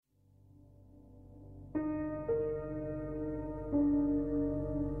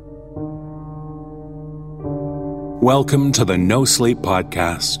Welcome to the NoSleep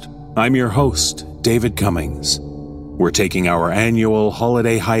podcast. I'm your host, David Cummings. We're taking our annual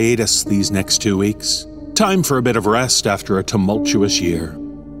holiday hiatus these next 2 weeks. Time for a bit of rest after a tumultuous year.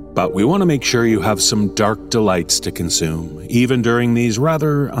 But we want to make sure you have some dark delights to consume, even during these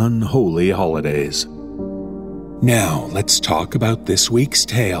rather unholy holidays. Now, let's talk about this week's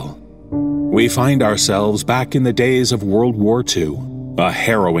tale. We find ourselves back in the days of World War II, a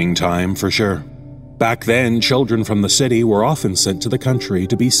harrowing time for sure. Back then, children from the city were often sent to the country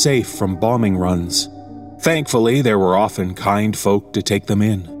to be safe from bombing runs. Thankfully, there were often kind folk to take them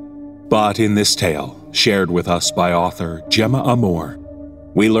in. But in this tale, shared with us by author Gemma Amour,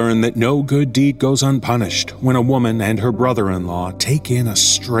 we learn that no good deed goes unpunished when a woman and her brother-in-law take in a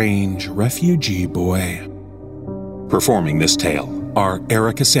strange refugee boy. Performing this tale are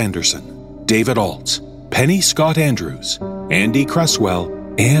Erica Sanderson, David Alt, Penny Scott Andrews, Andy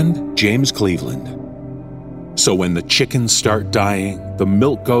Cresswell, and James Cleveland. So when the chickens start dying, the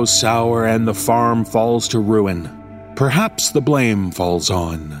milk goes sour, and the farm falls to ruin, perhaps the blame falls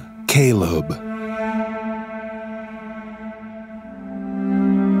on Caleb.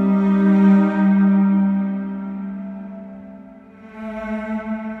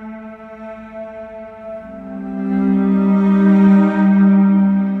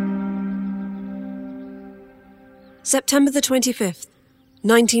 September the 25th,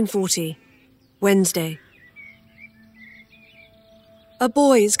 1940, Wednesday. A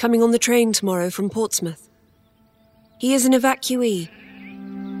boy is coming on the train tomorrow from Portsmouth. He is an evacuee.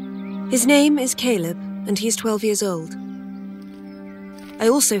 His name is Caleb, and he is 12 years old. I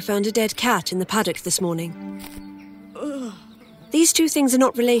also found a dead cat in the paddock this morning. These two things are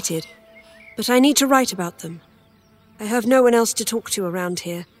not related, but I need to write about them. I have no one else to talk to around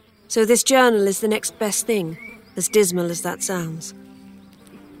here, so this journal is the next best thing, as dismal as that sounds.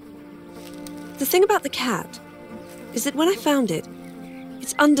 The thing about the cat is that when I found it,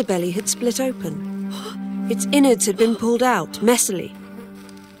 its underbelly had split open. Its innards had been pulled out, messily.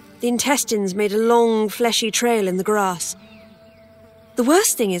 The intestines made a long, fleshy trail in the grass. The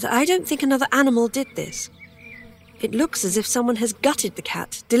worst thing is, I don't think another animal did this. It looks as if someone has gutted the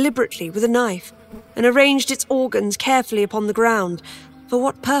cat, deliberately, with a knife, and arranged its organs carefully upon the ground. For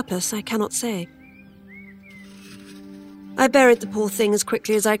what purpose, I cannot say. I buried the poor thing as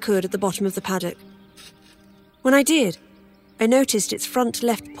quickly as I could at the bottom of the paddock. When I did, I noticed its front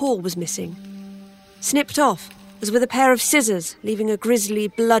left paw was missing. Snipped off, as with a pair of scissors, leaving a grisly,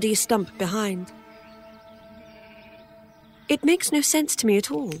 bloody stump behind. It makes no sense to me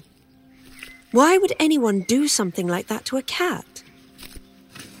at all. Why would anyone do something like that to a cat?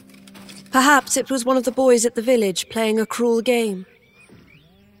 Perhaps it was one of the boys at the village playing a cruel game.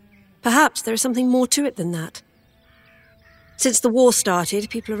 Perhaps there is something more to it than that. Since the war started,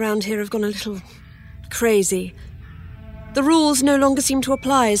 people around here have gone a little crazy. The rules no longer seem to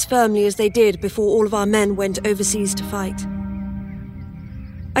apply as firmly as they did before all of our men went overseas to fight.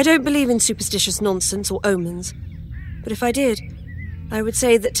 I don't believe in superstitious nonsense or omens, but if I did, I would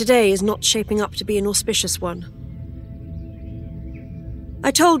say that today is not shaping up to be an auspicious one.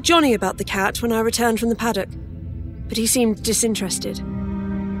 I told Johnny about the cat when I returned from the paddock, but he seemed disinterested,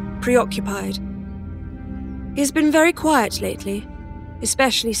 preoccupied. He has been very quiet lately,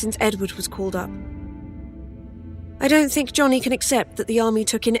 especially since Edward was called up. I don't think Johnny can accept that the army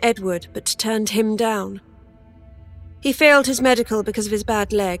took in Edward but turned him down. He failed his medical because of his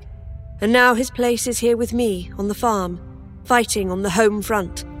bad leg, and now his place is here with me on the farm, fighting on the home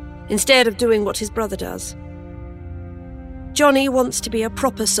front, instead of doing what his brother does. Johnny wants to be a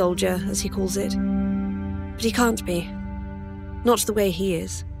proper soldier, as he calls it, but he can't be. Not the way he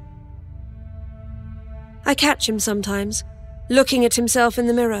is. I catch him sometimes, looking at himself in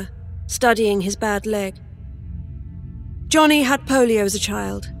the mirror, studying his bad leg. Johnny had polio as a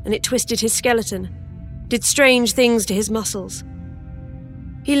child, and it twisted his skeleton, did strange things to his muscles.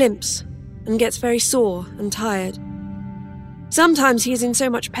 He limps and gets very sore and tired. Sometimes he is in so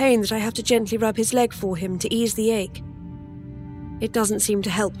much pain that I have to gently rub his leg for him to ease the ache. It doesn't seem to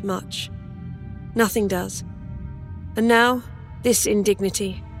help much. Nothing does. And now, this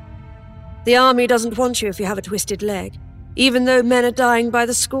indignity. The army doesn't want you if you have a twisted leg, even though men are dying by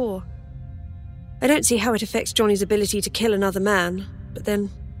the score. I don't see how it affects Johnny's ability to kill another man, but then,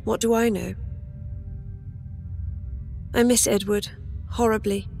 what do I know? I miss Edward,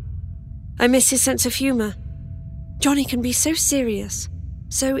 horribly. I miss his sense of humour. Johnny can be so serious,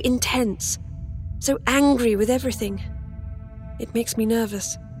 so intense, so angry with everything. It makes me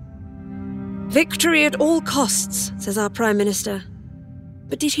nervous. Victory at all costs, says our Prime Minister.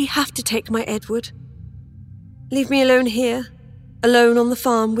 But did he have to take my Edward? Leave me alone here, alone on the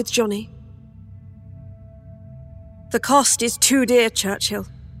farm with Johnny. The cost is too dear, Churchill.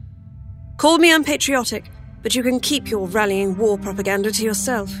 Call me unpatriotic, but you can keep your rallying war propaganda to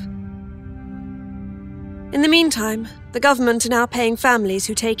yourself. In the meantime, the government are now paying families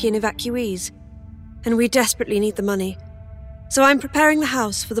who take in evacuees, and we desperately need the money, so I'm preparing the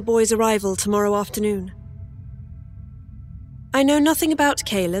house for the boy's arrival tomorrow afternoon. I know nothing about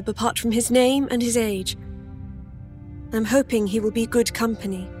Caleb apart from his name and his age. I'm hoping he will be good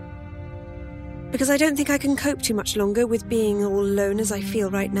company, because I don't think I can cope too much longer with being all alone as I feel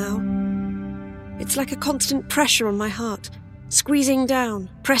right now. It's like a constant pressure on my heart, squeezing down,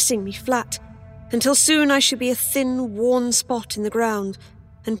 pressing me flat, until soon I shall be a thin, worn spot in the ground,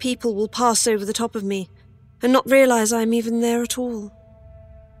 and people will pass over the top of me and not realise I'm even there at all.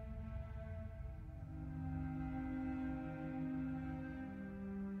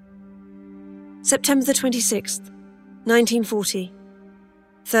 September the 26th, 1940.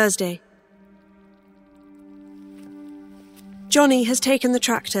 Thursday. Johnny has taken the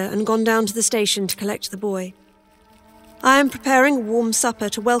tractor and gone down to the station to collect the boy. I am preparing a warm supper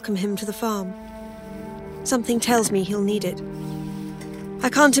to welcome him to the farm. Something tells me he'll need it. I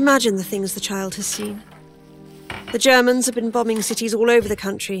can't imagine the things the child has seen. The Germans have been bombing cities all over the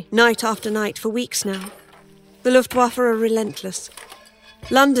country, night after night, for weeks now. The Luftwaffe are relentless.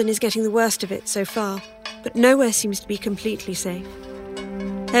 London is getting the worst of it so far, but nowhere seems to be completely safe.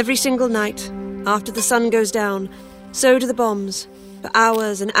 Every single night, after the sun goes down, so do the bombs. For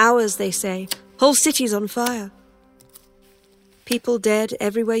hours and hours, they say. Whole cities on fire. People dead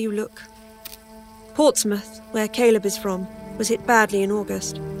everywhere you look. Portsmouth, where Caleb is from, was hit badly in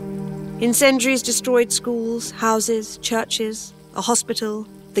August. Incendiaries destroyed schools, houses, churches, a hospital,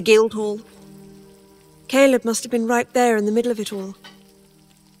 the Guildhall. Caleb must have been right there in the middle of it all.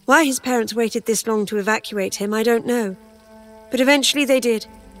 Why his parents waited this long to evacuate him, I don't know. But eventually they did,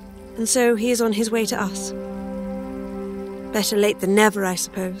 and so he is on his way to us. Better late than never, I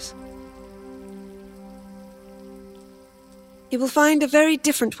suppose. He will find a very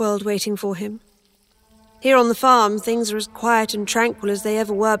different world waiting for him. Here on the farm, things are as quiet and tranquil as they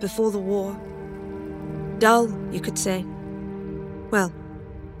ever were before the war. Dull, you could say. Well,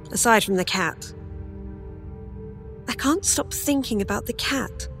 aside from the cat. I can't stop thinking about the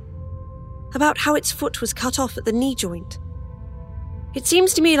cat. About how its foot was cut off at the knee joint. It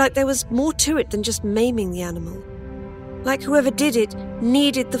seems to me like there was more to it than just maiming the animal. Like whoever did it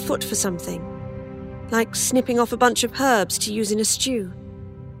needed the foot for something. Like snipping off a bunch of herbs to use in a stew.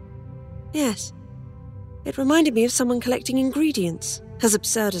 Yes. It reminded me of someone collecting ingredients, as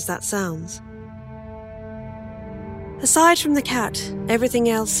absurd as that sounds. Aside from the cat, everything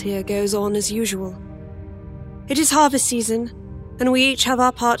else here goes on as usual. It is harvest season, and we each have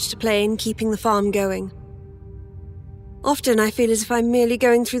our part to play in keeping the farm going. Often I feel as if I'm merely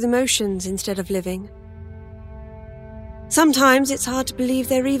going through the motions instead of living. Sometimes it's hard to believe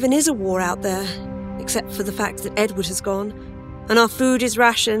there even is a war out there, except for the fact that Edward has gone, and our food is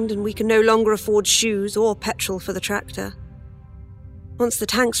rationed and we can no longer afford shoes or petrol for the tractor. Once the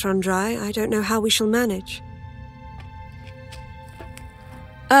tanks run dry, I don't know how we shall manage.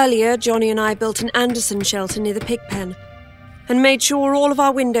 Earlier, Johnny and I built an Anderson shelter near the pig pen and made sure all of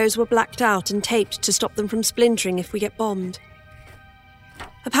our windows were blacked out and taped to stop them from splintering if we get bombed.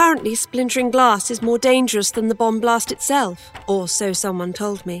 Apparently, splintering glass is more dangerous than the bomb blast itself, or so someone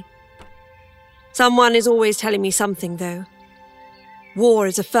told me. Someone is always telling me something, though. War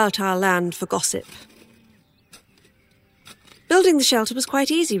is a fertile land for gossip. Building the shelter was quite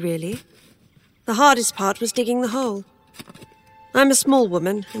easy, really. The hardest part was digging the hole. I'm a small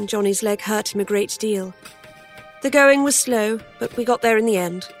woman, and Johnny's leg hurt him a great deal. The going was slow, but we got there in the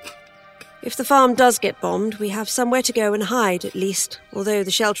end. If the farm does get bombed, we have somewhere to go and hide, at least, although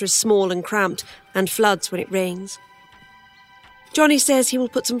the shelter is small and cramped and floods when it rains. Johnny says he will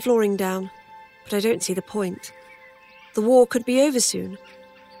put some flooring down, but I don't see the point. The war could be over soon,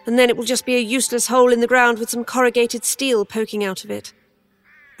 and then it will just be a useless hole in the ground with some corrugated steel poking out of it.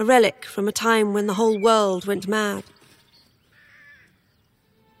 A relic from a time when the whole world went mad.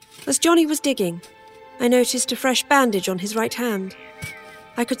 As Johnny was digging, I noticed a fresh bandage on his right hand.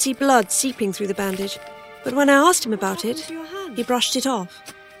 I could see blood seeping through the bandage, but when I asked him about it, he brushed it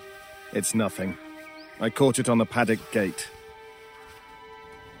off. It's nothing. I caught it on the paddock gate.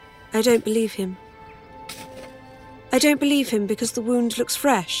 I don't believe him. I don't believe him because the wound looks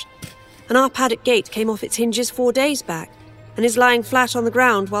fresh, and our paddock gate came off its hinges 4 days back and is lying flat on the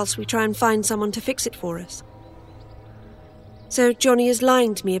ground whilst we try and find someone to fix it for us. So Johnny is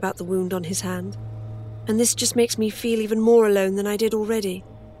lying to me about the wound on his hand, and this just makes me feel even more alone than I did already.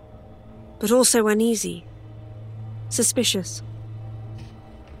 But also uneasy. Suspicious.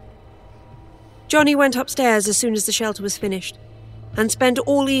 Johnny went upstairs as soon as the shelter was finished, and spent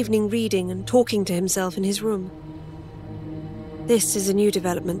all evening reading and talking to himself in his room. This is a new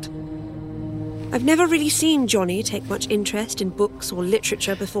development. I've never really seen Johnny take much interest in books or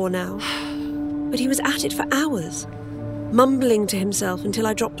literature before now, but he was at it for hours, mumbling to himself until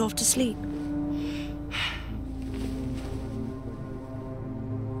I dropped off to sleep.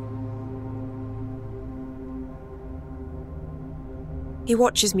 He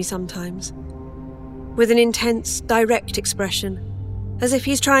watches me sometimes, with an intense, direct expression, as if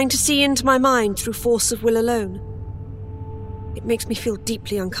he's trying to see into my mind through force of will alone. It makes me feel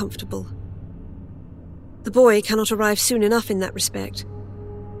deeply uncomfortable. The boy cannot arrive soon enough in that respect.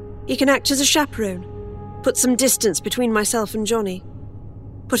 He can act as a chaperone, put some distance between myself and Johnny,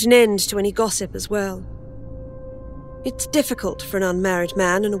 put an end to any gossip as well. It's difficult for an unmarried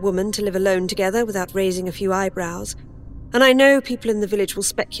man and a woman to live alone together without raising a few eyebrows, and I know people in the village will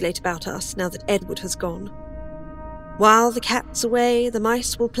speculate about us now that Edward has gone. While the cat's away, the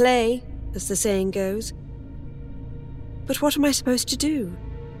mice will play, as the saying goes. But what am I supposed to do?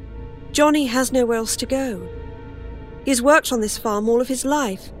 Johnny has nowhere else to go. He's worked on this farm all of his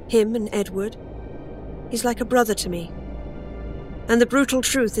life, him and Edward. He's like a brother to me. And the brutal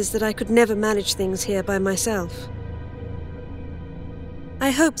truth is that I could never manage things here by myself.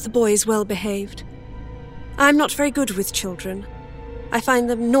 I hope the boy is well behaved. I'm not very good with children. I find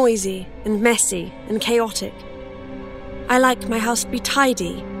them noisy and messy and chaotic. I like my house to be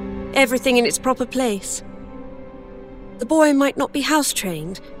tidy, everything in its proper place. The boy might not be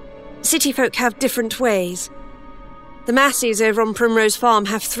house-trained. City folk have different ways. The Masseys over on Primrose Farm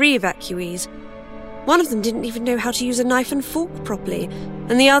have 3 evacuees. One of them didn't even know how to use a knife and fork properly,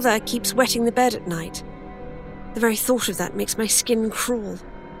 and the other keeps wetting the bed at night. The very thought of that makes my skin crawl.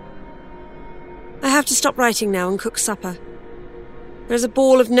 I have to stop writing now and cook supper. There's a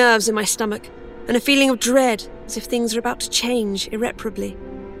ball of nerves in my stomach, and a feeling of dread, as if things are about to change irreparably.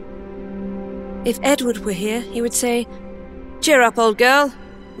 If Edward were here, he would say, "Cheer up, old girl.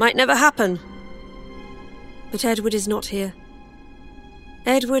 Might never happen." But Edward is not here.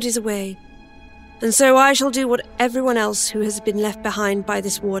 Edward is away, and so I shall do what everyone else who has been left behind by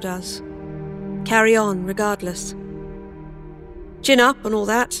this war does. Carry on, regardless. Chin up and all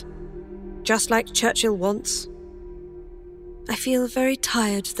that, just like Churchill wants. I feel very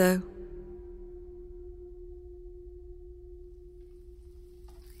tired, though.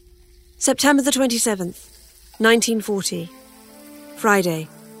 September the 27th, 1940. Friday.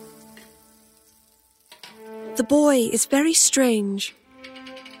 The boy is very strange.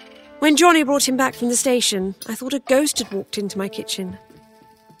 When Johnny brought him back from the station, I thought a ghost had walked into my kitchen.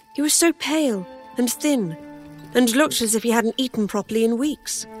 He was so pale and thin, and looked as if he hadn't eaten properly in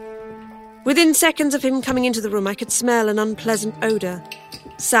weeks. Within seconds of him coming into the room, I could smell an unpleasant odour,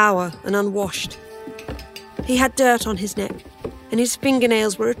 sour and unwashed. He had dirt on his neck, and his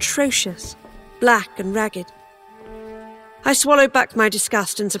fingernails were atrocious, black and ragged. I swallowed back my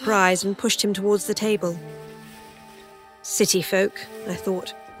disgust and surprise and pushed him towards the table. City folk, I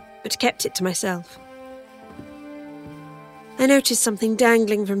thought, but kept it to myself. I noticed something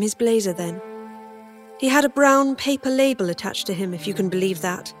dangling from his blazer then. He had a brown paper label attached to him, if you can believe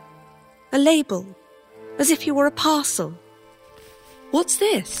that. A label, as if he were a parcel. What's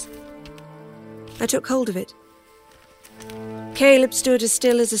this? I took hold of it. Caleb stood as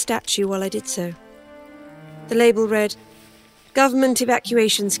still as a statue while I did so. The label read, Government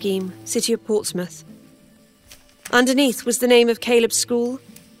Evacuation Scheme, City of Portsmouth. Underneath was the name of Caleb's school,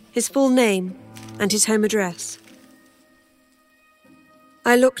 his full name, and his home address.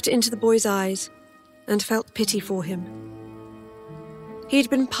 I looked into the boy's eyes and felt pity for him. He'd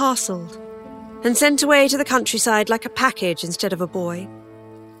been parcelled and sent away to the countryside like a package instead of a boy.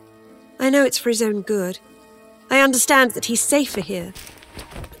 I know it's for his own good. I understand that he's safer here.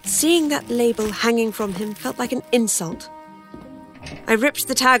 But seeing that label hanging from him felt like an insult. I ripped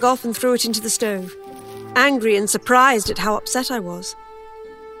the tag off and threw it into the stove, angry and surprised at how upset I was.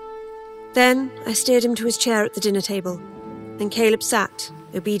 Then I steered him to his chair at the dinner table, and Caleb sat,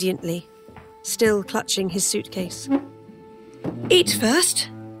 obediently, still clutching his suitcase. Eat first,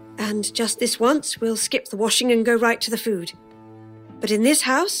 and just this once we'll skip the washing and go right to the food. But in this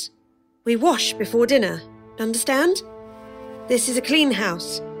house, we wash before dinner, understand? This is a clean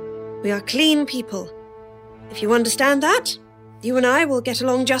house. We are clean people. If you understand that, you and I will get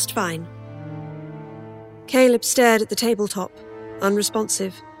along just fine. Caleb stared at the tabletop,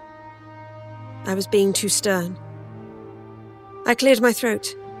 unresponsive. I was being too stern. I cleared my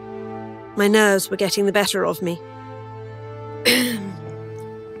throat. My nerves were getting the better of me.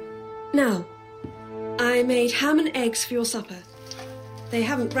 Now, I made ham and eggs for your supper. They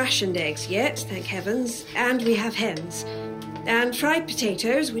haven't rationed eggs yet, thank heavens, and we have hens. And fried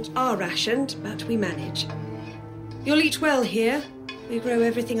potatoes, which are rationed, but we manage. You'll eat well here. We grow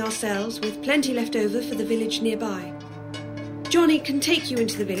everything ourselves, with plenty left over for the village nearby. Johnny can take you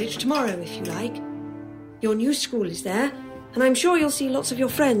into the village tomorrow, if you like. Your new school is there, and I'm sure you'll see lots of your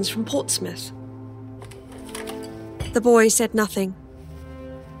friends from Portsmouth. The boy said nothing.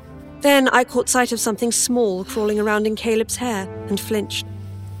 Then I caught sight of something small crawling around in Caleb's hair and flinched.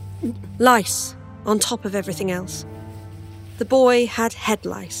 Lice, on top of everything else. The boy had head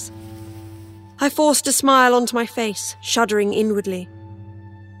lice. I forced a smile onto my face, shuddering inwardly.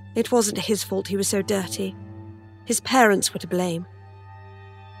 It wasn't his fault he was so dirty. His parents were to blame.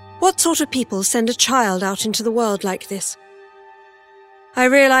 What sort of people send a child out into the world like this? I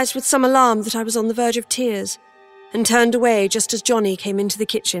realised with some alarm that I was on the verge of tears, and turned away just as Johnny came into the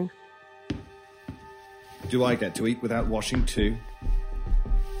kitchen. Do I get to eat without washing too?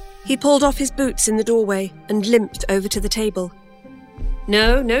 He pulled off his boots in the doorway and limped over to the table.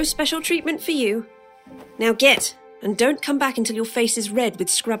 No special treatment for you. Now get, and don't come back until your face is red with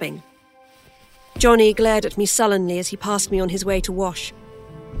scrubbing. Johnny glared at me sullenly as he passed me on his way to wash.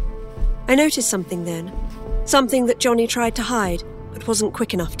 I noticed something then, something that Johnny tried to hide, but wasn't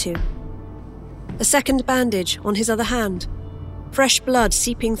quick enough to. A second bandage on his other hand, fresh blood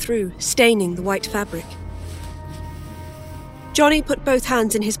seeping through, staining the white fabric. Johnny put both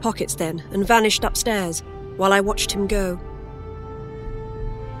hands in his pockets then and vanished upstairs while I watched him go.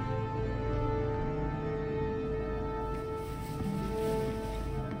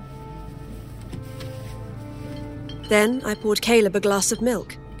 Then I poured Caleb a glass of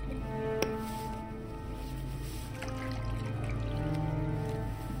milk.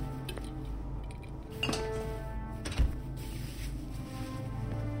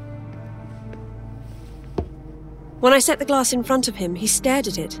 When I set the glass in front of him, he stared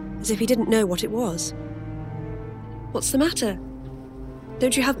at it as if he didn't know what it was. What's the matter?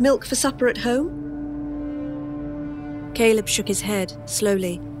 Don't you have milk for supper at home? Caleb shook his head,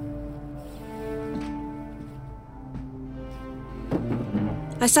 slowly.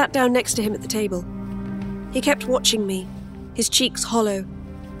 I sat down next to him at the table. He kept watching me, his cheeks hollow,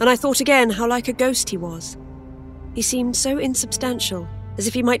 and I thought again how like a ghost he was. He seemed so insubstantial, as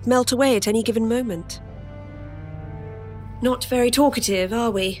if he might melt away at any given moment. Not very talkative, are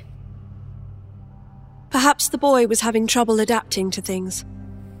we? Perhaps the boy was having trouble adapting to things.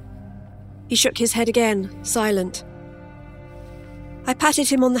 He shook his head again, silent. I patted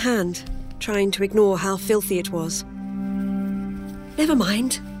him on the hand, trying to ignore how filthy it was. Never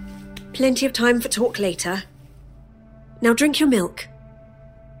mind. Plenty of time for talk later. Now drink your milk.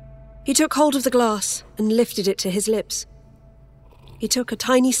 He took hold of the glass and lifted it to his lips. He took a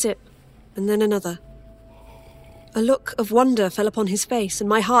tiny sip, and then another. A look of wonder fell upon his face, and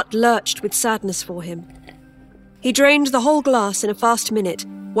my heart lurched with sadness for him. He drained the whole glass in a fast minute,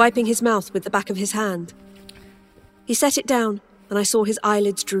 wiping his mouth with the back of his hand. He set it down, and I saw his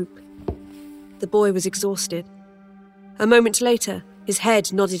eyelids droop. The boy was exhausted. A moment later, his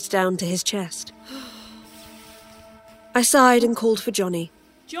head nodded down to his chest. I sighed and called for Johnny.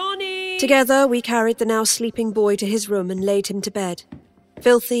 Johnny! Together, we carried the now sleeping boy to his room and laid him to bed,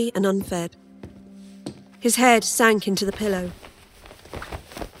 filthy and unfed. His head sank into the pillow.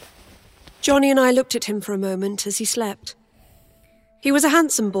 Johnny and I looked at him for a moment as he slept. He was a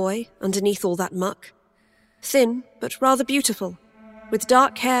handsome boy, underneath all that muck. Thin, but rather beautiful, with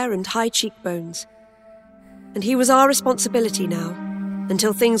dark hair and high cheekbones. And he was our responsibility now,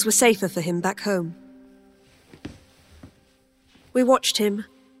 until things were safer for him back home. We watched him,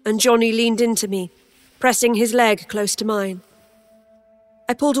 and Johnny leaned into me, pressing his leg close to mine.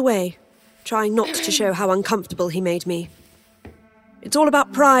 I pulled away, trying not to show how uncomfortable he made me. It's all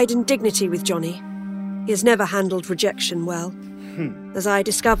about pride and dignity with Johnny. He has never handled rejection well, as I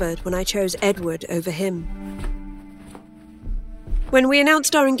discovered when I chose Edward over him. When we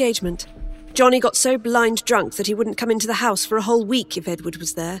announced our engagement, Johnny got so blind drunk that he wouldn't come into the house for a whole week if Edward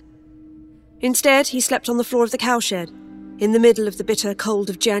was there. Instead, he slept on the floor of the cowshed, in the middle of the bitter cold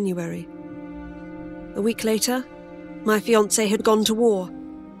of January. A week later, my fiancé had gone to war,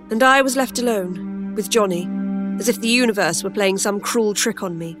 and I was left alone, with Johnny, as if the universe were playing some cruel trick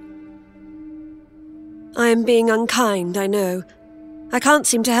on me. I am being unkind, I know. I can't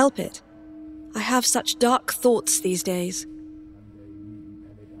seem to help it. I have such dark thoughts these days.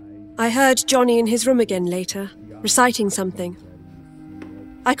 I heard Johnny in his room again later, reciting something.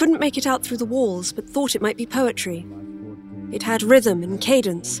 I couldn't make it out through the walls, but thought it might be poetry. It had rhythm and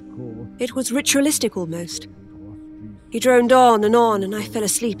cadence. It was ritualistic almost. He droned on, and I fell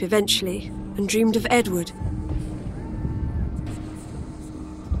asleep eventually, and dreamed of Edward.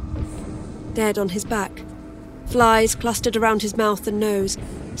 dead on his back. Flies clustered around his mouth and nose,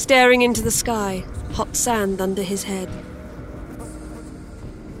 staring into the sky, hot sand under his head.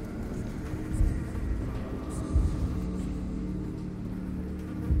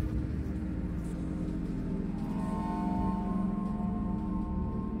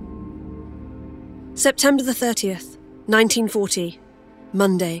 September the 30th, 1940,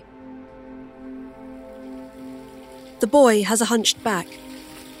 Monday. The boy has a hunched back.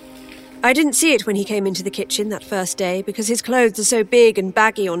 I didn't see it when he came into the kitchen that first day because his clothes are so big and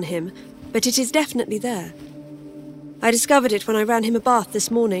baggy on him, but it is definitely there. I discovered it when I ran him a bath this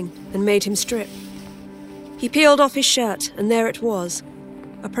morning and made him strip. He peeled off his shirt and there it was,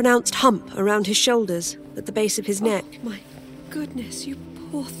 a pronounced hump around his shoulders at the base of his neck. Oh, my goodness, you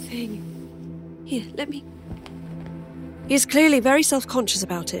poor thing. Here, let me... He is clearly very self-conscious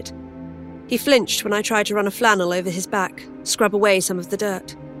about it. He flinched when I tried to run a flannel over his back, scrub away some of the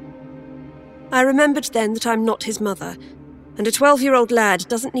dirt. I remembered then that I'm not his mother, and a 12-year-old lad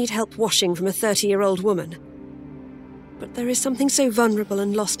doesn't need help washing from a 30-year-old woman. But there is something so vulnerable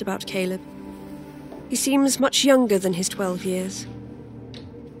and lost about Caleb. He seems much younger than his 12 years.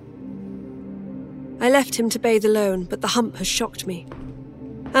 I left him to bathe alone, but the hump has shocked me.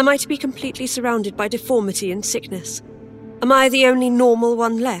 Am I to be completely surrounded by deformity and sickness? Am I the only normal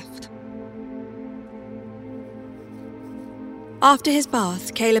one left? After his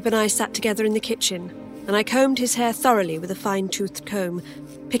bath, Caleb and I sat together in the kitchen, and I combed his hair thoroughly with a fine-toothed comb,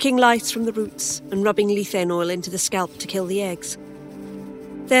 picking lice from the roots and rubbing lethane oil into the scalp to kill the eggs.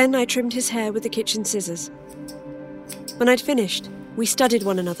 Then I trimmed his hair with the kitchen scissors. When I'd finished, we studied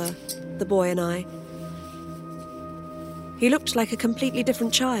one another, the boy and I. He looked like a completely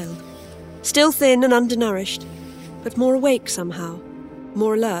different child, still thin and undernourished, but more awake somehow,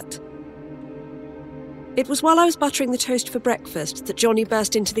 more alert. It was while I was buttering the toast for breakfast that Johnny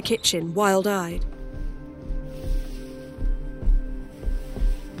burst into the kitchen, wild-eyed.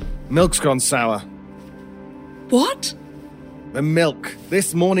 Milk's gone sour. What? The milk.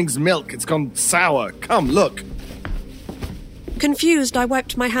 This morning's milk. It's gone sour. Come, look. Confused, I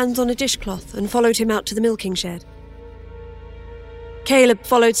wiped my hands on a dishcloth and followed him out to the milking shed. Caleb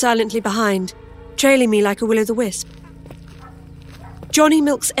followed silently behind, trailing me like a will-o'-the-wisp. Johnny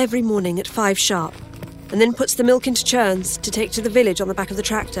milks every morning at 5 sharp, and then puts the milk into churns to take to the village on the back of the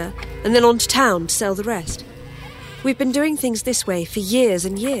tractor, and then on to town to sell the rest. We've been doing things this way for years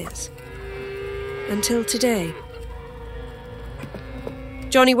and years. Until today.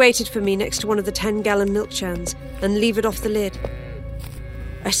 Johnny waited for me next to one of the 10-gallon milk churns and levered off the lid.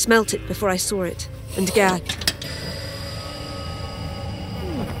 I smelt it before I saw it, and gagged.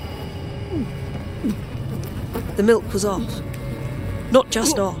 The milk was off. Not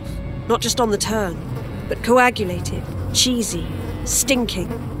just off, not just on the turn, but coagulated, cheesy, stinking,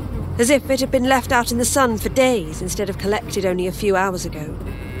 as if it had been left out in the sun for days instead of collected only a few hours ago.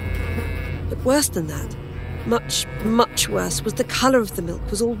 But worse than that, much, much worse, was the colour of the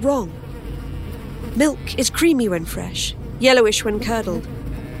milk was all wrong. Milk is creamy when fresh, yellowish when curdled.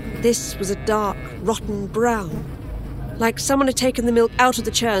 This was a dark, rotten brown, like someone had taken the milk out of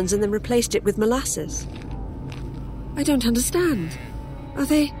the churns and then replaced it with molasses. I don't understand.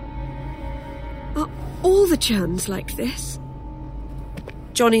 Are all the churns like this?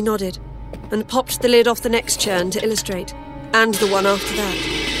 Johnny nodded and popped the lid off the next churn to illustrate, and the one after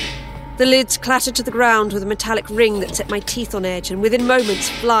that. The lids clattered to the ground with a metallic ring that set my teeth on edge, and within moments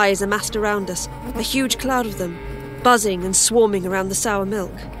flies amassed around us, a huge cloud of them, buzzing and swarming around the sour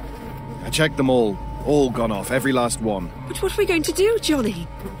milk. I checked them all gone off, every last one. But what are we going to do, Johnny?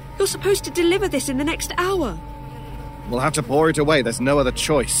 You're supposed to deliver this in the next hour. We'll have to pour it away, there's no other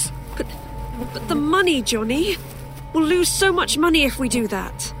choice. But the money, Johnny. We'll lose so much money if we do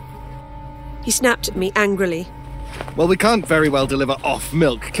that. He snapped at me angrily. Well, we can't very well deliver off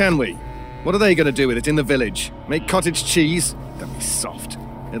milk, can we? What are they going to do with it in the village? Make cottage cheese? Don't be soft.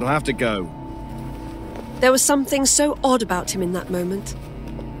 It'll have to go. There was something so odd about him in that moment.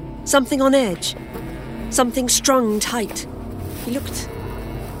 Something on edge. Something strung tight.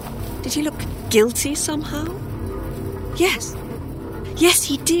 Did he look guilty somehow? Yes. Yes,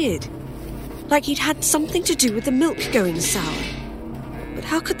 he did. Like he'd had something to do with the milk going sour. But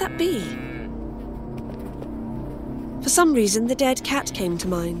how could that be? For some reason, the dead cat came to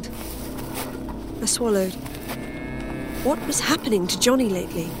mind. I swallowed. What was happening to Johnny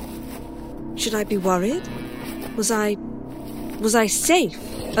lately? Should I be worried? Was I safe,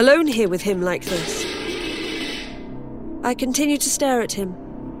 alone here with him like this? I continued to stare at him,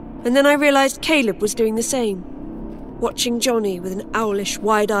 and then I realized Caleb was doing the same, watching Johnny with an owlish,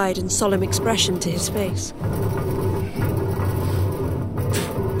 wide-eyed and solemn expression to his face.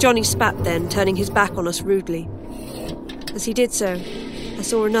 Johnny spat then, turning his back on us rudely. As he did so, I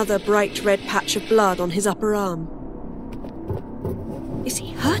saw another bright red patch of blood on his upper arm. Is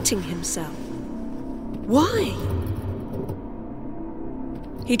he hurting himself? Why?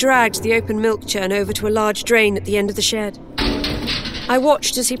 He dragged the open milk churn over to a large drain at the end of the shed. I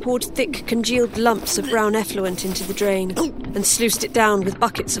watched as he poured thick, congealed lumps of brown effluent into the drain and sluiced it down with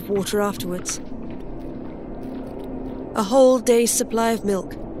buckets of water afterwards. A whole day's supply of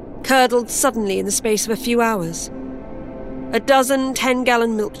milk, curdled suddenly in the space of a few hours. A dozen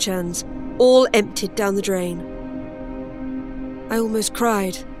 10-gallon milk churns, all emptied down the drain. I almost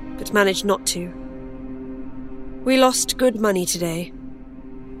cried, but managed not to. We lost good money today.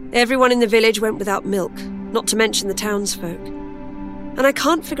 Everyone in the village went without milk, not to mention the townsfolk. And I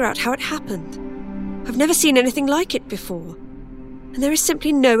can't figure out how it happened. I've never seen anything like it before. And there is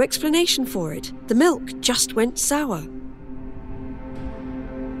simply no explanation for it. The milk just went sour.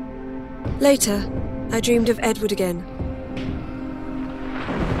 Later, I dreamed of Edward again.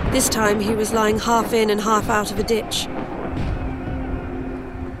 This time he was lying half in and half out of a ditch.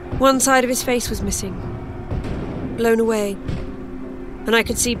 One side of his face was missing, blown away, and I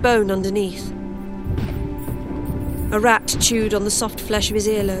could see bone underneath. A rat chewed on the soft flesh of his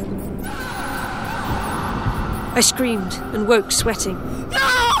earlobe. I screamed and woke sweating.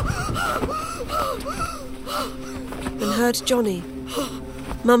 And heard Johnny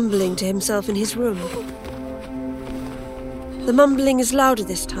mumbling to himself in his room. The mumbling is louder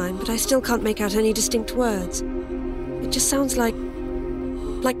this time, but I still can't make out any distinct words. It just sounds like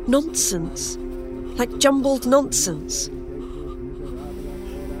nonsense. Like jumbled nonsense.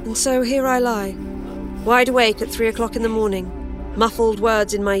 And so here I lie, wide awake at 3 o'clock in the morning, muffled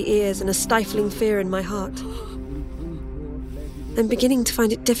words in my ears and a stifling fear in my heart. I'm beginning to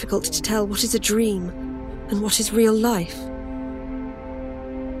find it difficult to tell what is a dream and what is real life.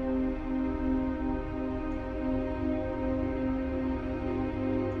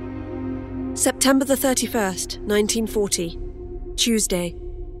 September the 31st, 1940, Tuesday.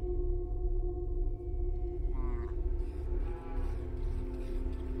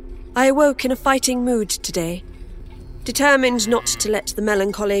 I awoke in a fighting mood today. Determined not to let the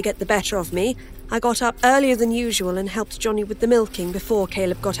melancholy get the better of me, I got up earlier than usual and helped Johnny with the milking before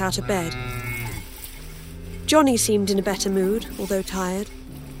Caleb got out of bed. Johnny seemed in a better mood, although tired.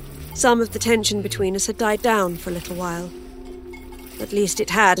 Some of the tension between us had died down for a little while. At least it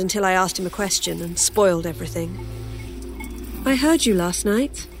had until I asked him a question and spoiled everything. I heard you last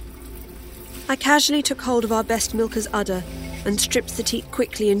night. I casually took hold of our best milker's udder and stripped the teat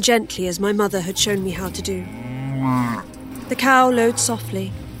quickly and gently as my mother had shown me how to do. The cow lowed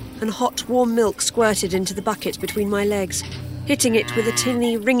softly, and hot, warm milk squirted into the bucket between my legs, hitting it with a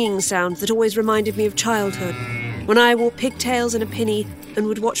tinny, ringing sound that always reminded me of childhood, when I wore pigtails and a pinny and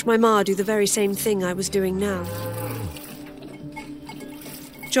would watch my ma do the very same thing I was doing now.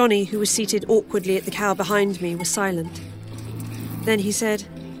 Johnny, who was seated awkwardly at the cow behind me, was silent. Then he said,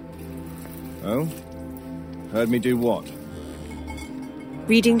 "Oh? Heard me do what?"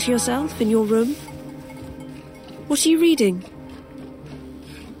 "Reading to yourself in your room?" "What are you reading?"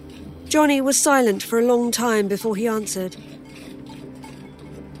 Johnny was silent for a long time before he answered.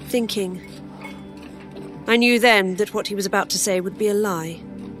 Thinking. I knew then that what he was about to say would be a lie.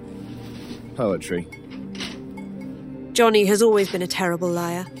 "Poetry." Johnny has always been a terrible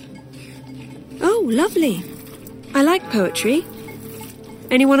liar. "Oh, lovely. I like poetry.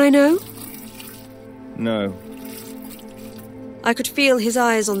 Anyone I know?" "No." I could feel his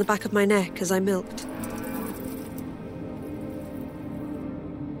eyes on the back of my neck as I milked.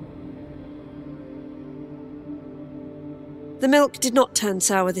 The milk did not turn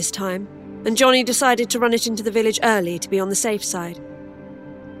sour this time, and Johnny decided to run it into the village early to be on the safe side.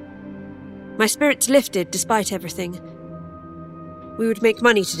 My spirits lifted despite everything. We would make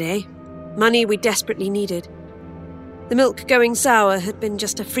money today, money we desperately needed. The milk going sour had been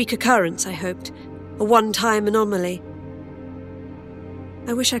just a freak occurrence, I hoped, a one-time anomaly.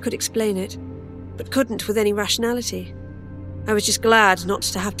 I wish I could explain it, but couldn't with any rationality. I was just glad not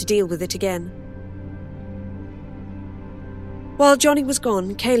to have to deal with it again. While Johnny was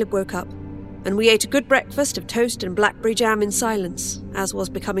gone, Caleb woke up, and we ate a good breakfast of toast and blackberry jam in silence, as was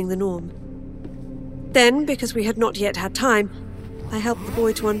becoming the norm. Then, because we had not yet had time, I helped the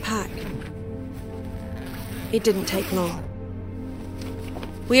boy to unpack. It didn't take long.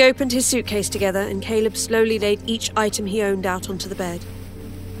 We opened his suitcase together, and Caleb slowly laid each item he owned out onto the bed.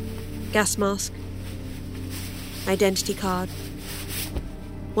 Gas mask, identity card,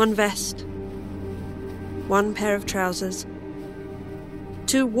 one vest, one pair of trousers,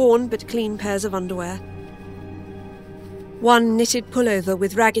 2 worn but clean pairs of underwear, One knitted pullover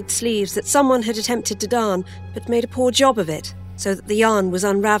with ragged sleeves that someone had attempted to darn, but made a poor job of it, so that the yarn was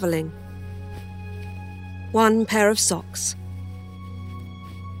unravelling. One pair of socks.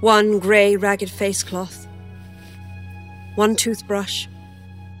 One grey ragged face cloth. One toothbrush.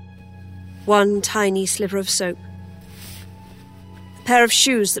 One tiny sliver of soap. A pair of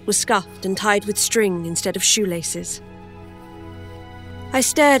shoes that were scuffed and tied with string instead of shoelaces. I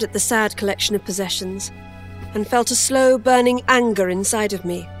stared at the sad collection of possessions and felt a slow, burning anger inside of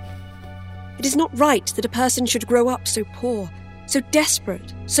me. It is not right that a person should grow up so poor, so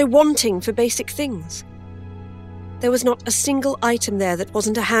desperate, so wanting for basic things. There was not a single item there that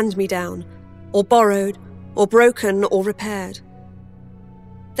wasn't a hand-me-down, or borrowed, or broken, or repaired.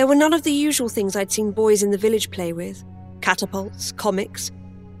 There were none of the usual things I'd seen boys in the village play with, catapults, comics,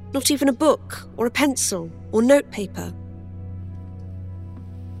 not even a book, or a pencil, or notepaper.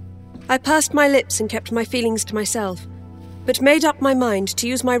 I pursed my lips and kept my feelings to myself, but made up my mind to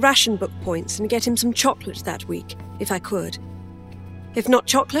use my ration book points and get him some chocolate that week, if I could. If not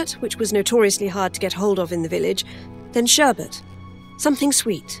chocolate, which was notoriously hard to get hold of in the village, then sherbet, something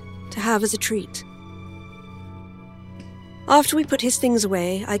sweet, to have as a treat. After we put his things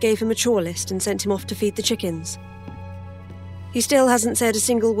away, I gave him a chore list and sent him off to feed the chickens. He still hasn't said a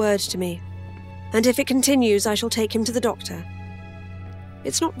single word to me, and if it continues, I shall take him to the doctor.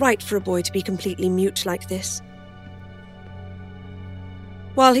 It's not right for a boy to be completely mute like this.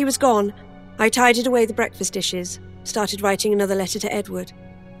 While he was gone, I tidied away the breakfast dishes, started writing another letter to Edward.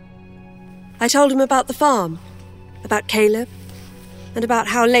 I told him about the farm, about Caleb, and about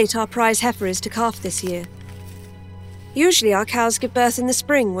how late our prize heifer is to calf this year. Usually our cows give birth in the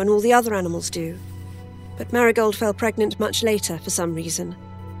spring when all the other animals do, but Marigold fell pregnant much later for some reason.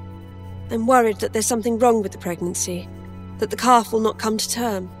 I'm worried that there's something wrong with the pregnancy, that the calf will not come to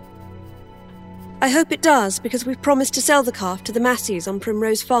term. I hope it does, because we've promised to sell the calf to the Masseys on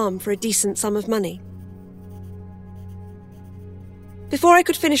Primrose Farm for a decent sum of money. Before I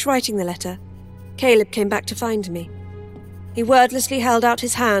could finish writing the letter, Caleb came back to find me. He wordlessly held out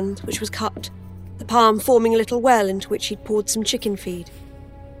his hand, which was cupped, the palm forming a little well into which he'd poured some chicken feed.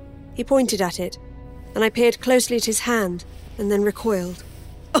 He pointed at it, and I peered closely at his hand, and then recoiled.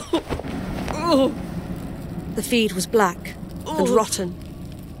 The feed was black and rotten.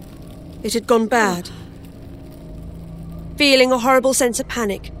 It had gone bad. Feeling a horrible sense of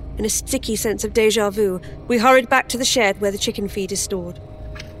panic and a sticky sense of déjà vu, we hurried back to the shed where the chicken feed is stored.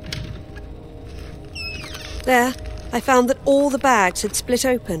 There, I found that all the bags had split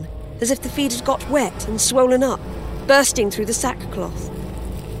open, as if the feed had got wet and swollen up, bursting through the sackcloth.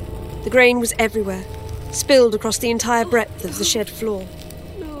 The grain was everywhere, spilled across the entire breadth of the shed floor.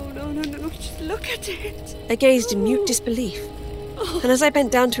 No, just look at it. I gazed in mute disbelief, and as I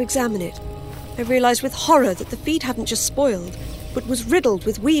bent down to examine it, I realised with horror that the feed hadn't just spoiled, but was riddled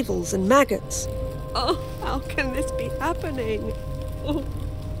with weevils and maggots. Oh, how can this be happening? Oh.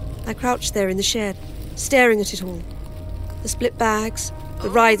 I crouched there in the shed, staring at it all. The split bags, the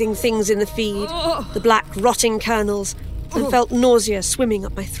writhing things in the feed, the black, rotting kernels, and felt nausea swimming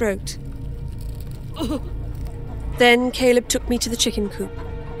up my throat. Then Caleb took me to the chicken coop.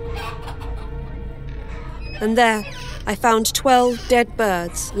 And there, I found 12 dead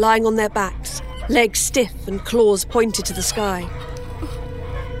birds lying on their backs, legs stiff and claws pointed to the sky.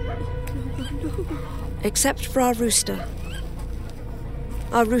 Except for our rooster.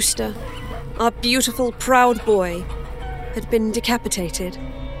 Our rooster, our beautiful, proud boy, had been decapitated.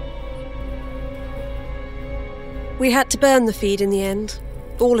 We had to burn the feed in the end,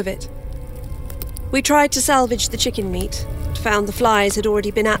 all of it. We tried to salvage the chicken meat, but found the flies had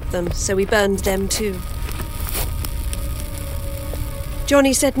already been at them, so we burned them too.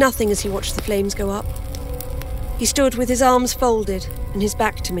 Johnny said nothing as he watched the flames go up. He stood with his arms folded and his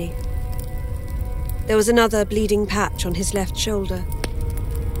back to me. There was another bleeding patch on his left shoulder.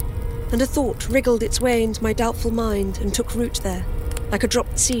 And a thought wriggled its way into my doubtful mind and took root there, like a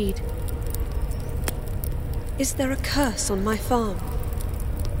dropped seed. Is there a curse on my farm?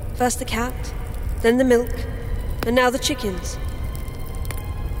 First the cat, then the milk, and now the chickens.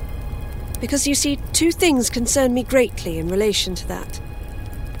 Because you see, two things concern me greatly in relation to that.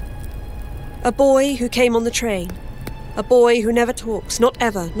 A boy who came on the train. A boy who never talks, not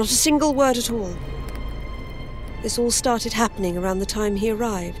ever, not a single word at all. This all started happening around the time he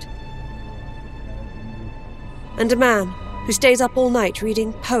arrived. And a man who stays up all night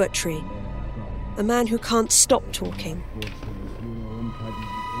reading poetry. A man who can't stop talking.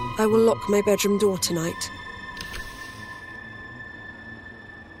 I will lock my bedroom door tonight.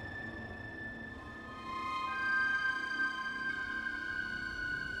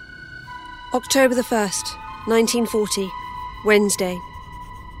 October the 1st, 1940, Wednesday.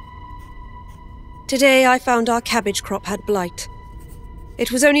 Today I found our cabbage crop had blight.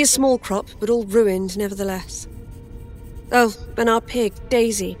 It was only a small crop, but all ruined nevertheless. Oh, and our pig,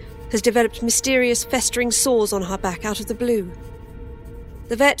 Daisy, has developed mysterious festering sores on her back out of the blue.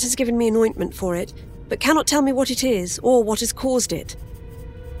 The vet has given me an ointment for it, but cannot tell me what it is or what has caused it.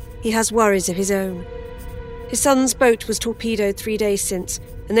 He has worries of his own. His son's boat was torpedoed 3 days since,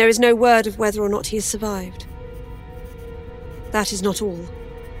 and there is no word of whether or not he has survived. That is not all.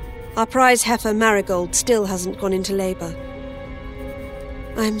 Our prize heifer, Marigold, still hasn't gone into labour.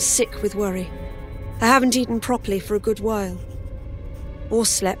 I am sick with worry. I haven't eaten properly for a good while. Or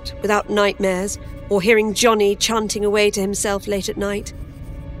slept without nightmares, or hearing Johnny chanting away to himself late at night.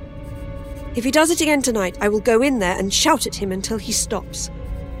 If he does it again tonight, I will go in there and shout at him until he stops.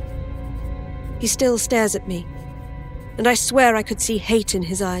 He still stares at me, and I swear I could see hate in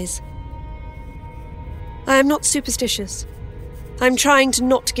his eyes. I am not superstitious. I'm trying to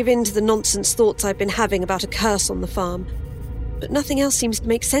not give in to the nonsense thoughts I've been having about a curse on the farm, but nothing else seems to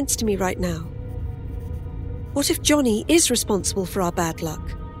make sense to me right now. What if Johnny is responsible for our bad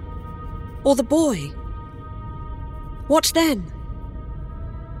luck? Or the boy? What then?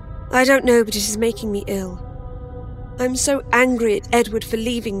 I don't know, but it is making me ill. I'm so angry at Edward for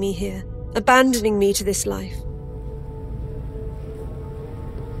leaving me here, abandoning me to this life.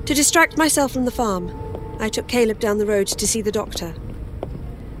 To distract myself from the farm, I took Caleb down the road to see the doctor.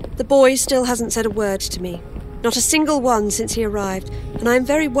 The boy still hasn't said a word to me, not a single one since he arrived, and I am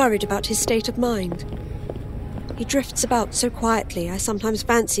very worried about his state of mind. He drifts about so quietly, I sometimes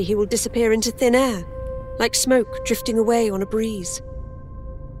fancy he will disappear into thin air, like smoke drifting away on a breeze.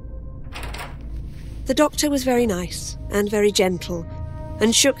 The doctor was very nice and very gentle,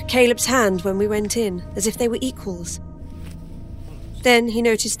 and shook Caleb's hand when we went in, as if they were equals. Then he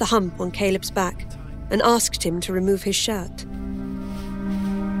noticed the hump on Caleb's back and asked him to remove his shirt.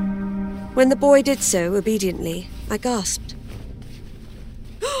 When the boy did so obediently, I gasped.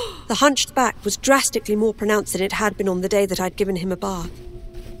 The hunched back was drastically more pronounced than it had been on the day that I'd given him a bath.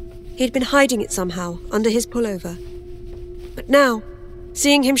 He'd been hiding it somehow, under his pullover. But now,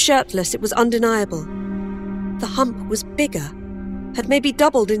 seeing him shirtless, it was undeniable. The hump was bigger, had maybe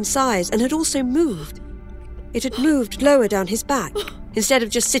doubled in size, and had also moved. It had moved lower down his back, instead of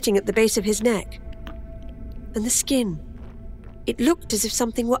just sitting at the base of his neck. And the skin. It looked as if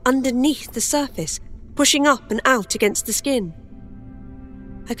something were underneath the surface, pushing up and out against the skin.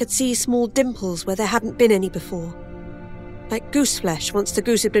 I could see small dimples where there hadn't been any before. Like goose flesh once the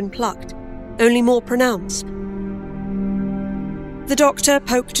goose had been plucked, only more pronounced. The doctor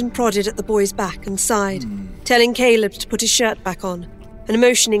poked and prodded at the boy's back and sighed, telling Caleb to put his shirt back on, and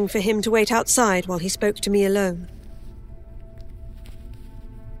motioning for him to wait outside while he spoke to me alone.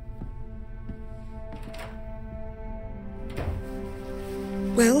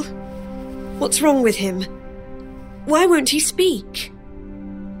 Well, what's wrong with him? Why won't he speak?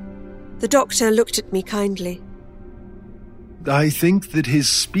 The doctor looked at me kindly. I think that his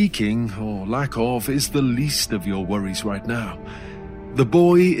speaking, or lack of, is the least of your worries right now. The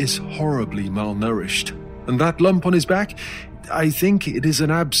boy is horribly malnourished, and that lump on his back, I think it is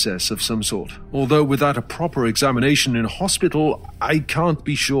an abscess of some sort, although without a proper examination in a hospital, I can't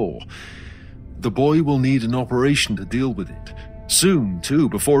be sure. The boy will need an operation to deal with it. Soon, too,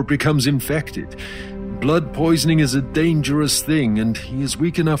 before it becomes infected. Blood poisoning is a dangerous thing, and he is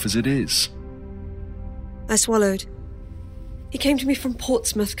weak enough as it is. I swallowed. He came to me from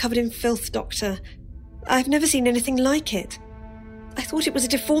Portsmouth, covered in filth, Doctor. I've never seen anything like it. I thought it was a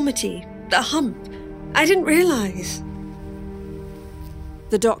deformity, a hump. I didn't realise.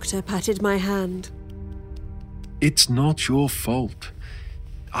 The doctor patted my hand. It's not your fault.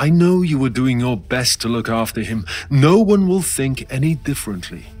 I know you were doing your best to look after him. No one will think any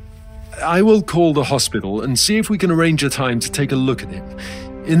differently. I will call the hospital and see if we can arrange a time to take a look at him.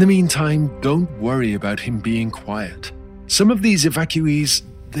 In the meantime, don't worry about him being quiet. Some of these evacuees,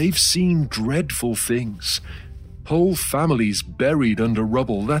 they've seen dreadful things. Whole families buried under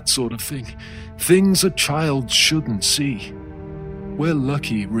rubble, that sort of thing. Things a child shouldn't see. We're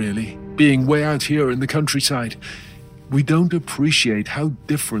lucky, really, being way out here in the countryside. We don't appreciate how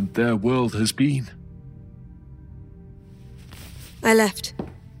different their world has been. I left,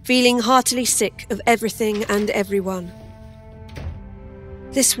 feeling heartily sick of everything and everyone.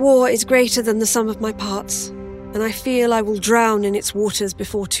 This war is greater than the sum of my parts, and I feel I will drown in its waters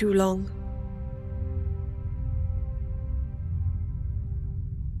before too long.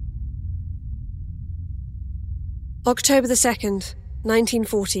 October the 2nd,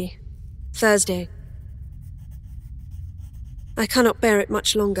 1940, Thursday. I cannot bear it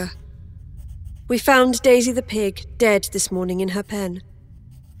much longer. We found Daisy the pig dead this morning in her pen.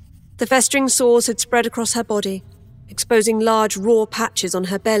 The festering sores had spread across her body, exposing large raw patches on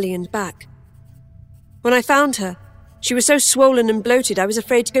her belly and back. When I found her, she was so swollen and bloated I was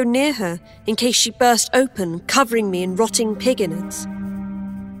afraid to go near her in case she burst open, covering me in rotting pig innards.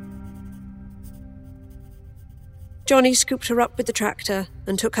 Johnny scooped her up with the tractor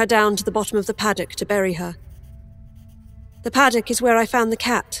and took her down to the bottom of the paddock to bury her. The paddock is where I found the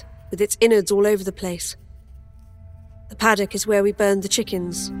cat, with its innards all over the place. The paddock is where we burned the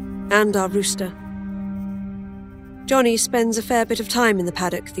chickens, and our rooster. Johnny spends a fair bit of time in the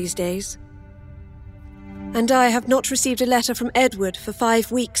paddock these days. And I have not received a letter from Edward for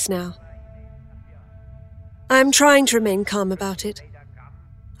 5 weeks now. I am trying to remain calm about it.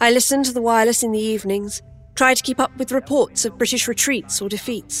 I listen to the wireless in the evenings, try to keep up with reports of British retreats or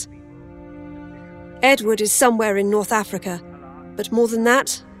defeats. Edward is somewhere in North Africa, but more than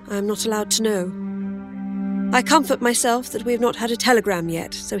that, I am not allowed to know. I comfort myself that we have not had a telegram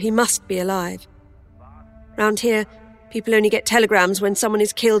yet, so he must be alive. Round here, people only get telegrams when someone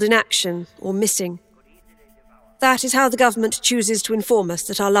is killed in action or missing. That is how the government chooses to inform us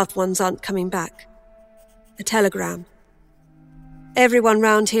that our loved ones aren't coming back. A telegram. Everyone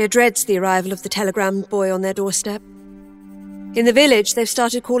round here dreads the arrival of the telegram boy on their doorstep. In the village, they've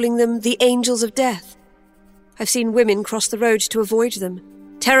started calling them the Angels of Death. I've seen women cross the road to avoid them,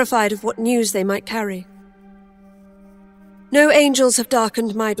 terrified of what news they might carry. No angels have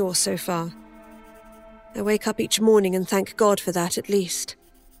darkened my door so far. I wake up each morning and thank God for that at least.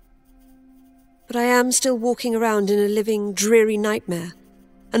 But I am still walking around in a living, dreary nightmare.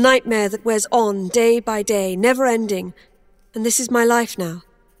 A nightmare that wears on day by day, never ending, and this is my life now.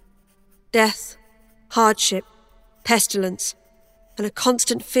 Death, hardship, pestilence, and a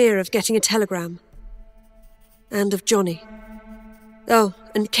constant fear of getting a telegram. And of Johnny. Oh,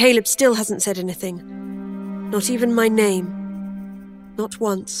 and Caleb still hasn't said anything. Not even my name. Not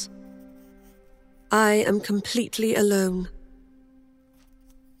once. I am completely alone.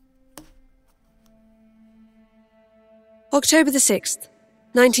 October the 6th,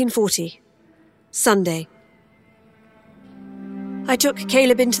 1940. Sunday. I took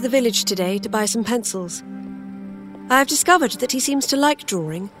Caleb into the village today to buy some pencils. I have discovered that he seems to like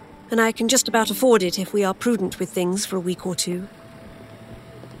drawing, and I can just about afford it if we are prudent with things for a week or two.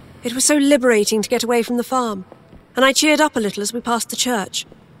 It was so liberating to get away from the farm, and I cheered up a little as we passed the church,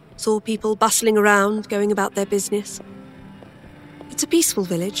 saw people bustling around, going about their business. It's a peaceful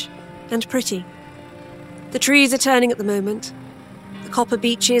village, and pretty. The trees are turning at the moment, the copper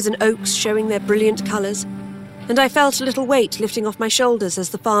beeches and oaks showing their brilliant colours, and I felt a little weight lifting off my shoulders as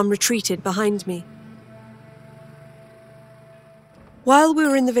the farm retreated behind me. While we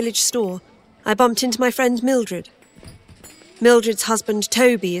were in the village store, I bumped into my friend Mildred. Mildred's husband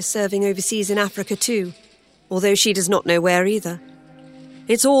Toby is serving overseas in Africa too, although she does not know where either.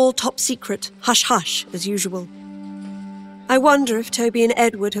 It's all top secret, hush-hush, as usual. I wonder if Toby and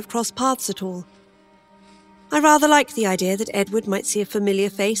Edward have crossed paths at all. I rather like the idea that Edward might see a familiar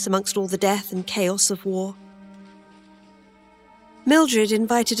face amongst all the death and chaos of war. Mildred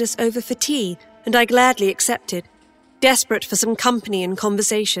invited us over for tea, and I gladly accepted, desperate for some company and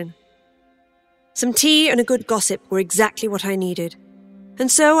conversation. Some tea and a good gossip were exactly what I needed, and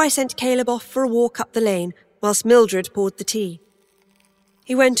so I sent Caleb off for a walk up the lane whilst Mildred poured the tea.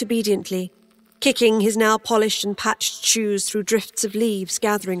 He went obediently, kicking his now polished and patched shoes through drifts of leaves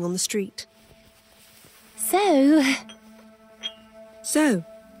gathering on the street. So,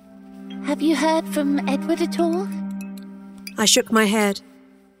 have you heard from Edward at all? I shook my head.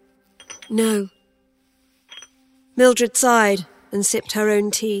 No. Mildred sighed and sipped her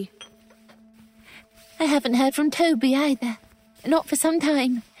own tea. I haven't heard from Toby either. Not for some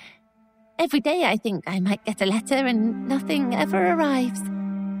time. Every day I think I might get a letter and nothing ever arrives.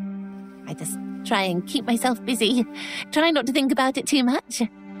 I just try and keep myself busy, try not to think about it too much.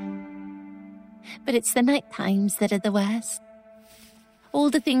 But it's the night times that are the worst.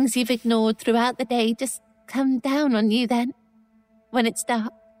 All the things you've ignored throughout the day just come down on you then, when it's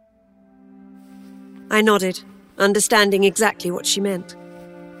dark. I nodded, understanding exactly what she meant.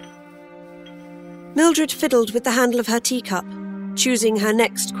 Mildred fiddled with the handle of her teacup, choosing her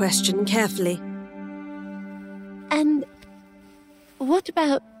next question carefully. And what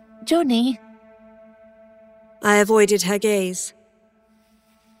about Johnny? I avoided her gaze.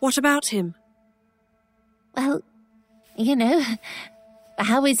 What about him? Well, you know,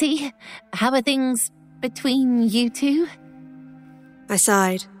 how is he? How are things between you two? I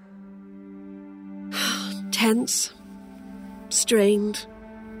sighed. Tense. Strained.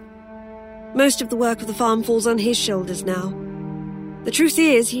 Most of the work of the farm falls on his shoulders now. The truth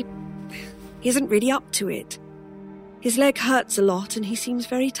is, He isn't really up to it. His leg hurts a lot and he seems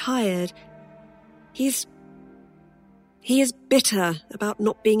very tired. He is bitter about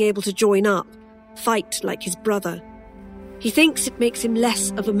not being able to join up, fight like his brother. He thinks it makes him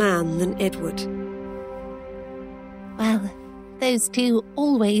less of a man than Edward. Well, those two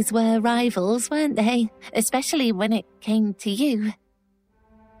always were rivals, weren't they? Especially when it came to you.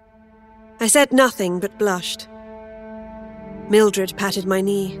 I said nothing but blushed. Mildred patted my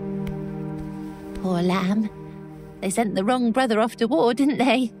knee. Poor lamb. They sent the wrong brother off to war, didn't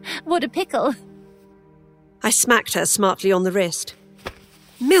they? What a pickle. I smacked her smartly on the wrist.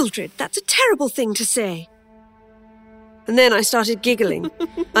 Mildred, that's a terrible thing to say. And then I started giggling,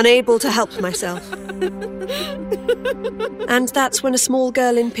 unable to help myself. And that's when a small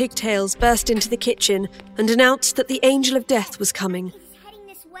girl in pigtails burst into the kitchen and announced that the angel of death was coming.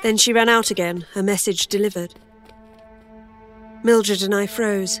 Then she ran out again, her message delivered. Mildred and I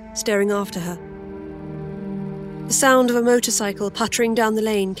froze, staring after her. The sound of a motorcycle puttering down the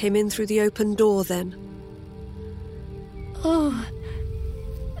lane came in through the open door then. Oh,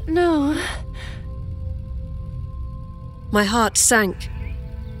 no. My heart sank.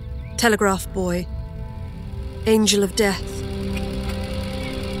 Telegraph boy. Angel of death.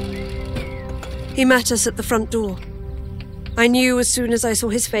 He met us at the front door. I knew as soon as I saw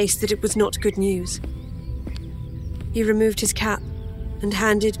his face that it was not good news. He removed his cap and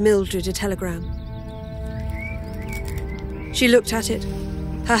handed Mildred a telegram. She looked at it,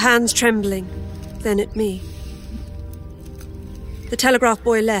 her hands trembling, then at me. The telegraph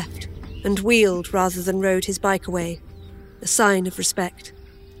boy left and wheeled rather than rode his bike away, a sign of respect.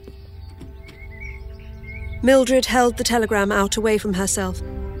 Mildred held the telegram out away from herself,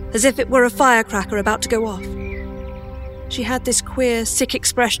 as if it were a firecracker about to go off. She had this queer, sick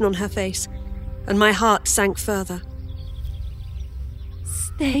expression on her face, and my heart sank further.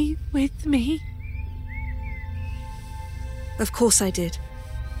 Stay with me. Of course I did.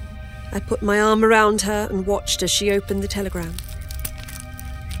 I put my arm around her and watched as she opened the telegram.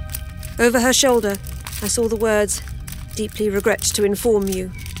 Over her shoulder, I saw the words, "Deeply regret to inform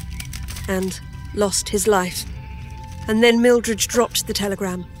you," and "lost his life." And then Mildred dropped the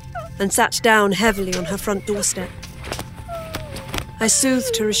telegram and sat down heavily on her front doorstep. I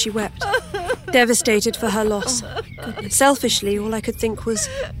soothed her as she wept, devastated for her loss. Selfishly, all I could think was,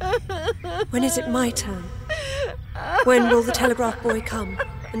 when is it my turn? When will the telegraph boy come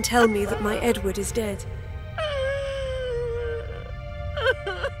and tell me that my Edward is dead?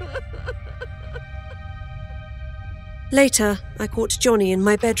 Later, I caught Johnny in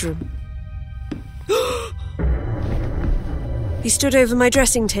my bedroom. He stood over my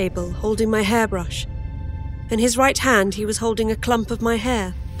dressing table, holding my hairbrush. In his right hand, he was holding a clump of my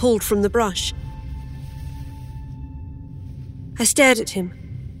hair, pulled from the brush. I stared at him,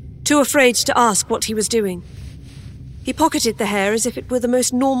 too afraid to ask what he was doing. He pocketed the hair as if it were the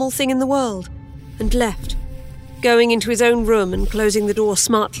most normal thing in the world, and left, going into his own room and closing the door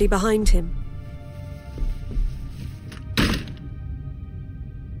smartly behind him.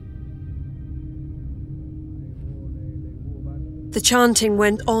 The chanting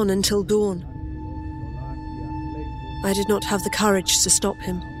went on until dawn. I did not have the courage to stop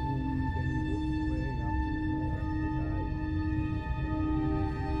him.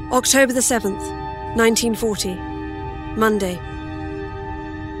 October the 7th, 1940, Monday.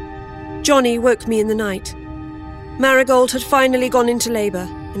 Johnny woke me in the night. Marigold had finally gone into labour,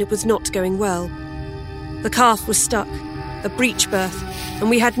 and it was not going well. The calf was stuck, a breech birth, and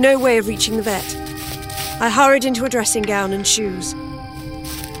we had no way of reaching the vet. I hurried into a dressing gown and shoes.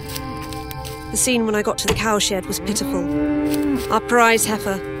 The scene when I got to the cowshed was pitiful. Our prize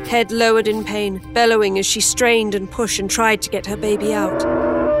heifer, head lowered in pain, bellowing as she strained and pushed and tried to get her baby out.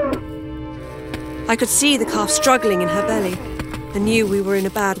 I could see the calf struggling in her belly and knew we were in a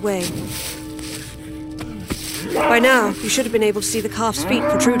bad way. By now, you should have been able to see the calf's feet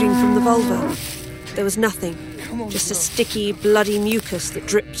protruding from the vulva. There was nothing, just a sticky, bloody mucus that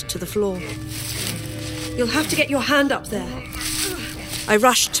dripped to the floor. You'll have to get your hand up there. I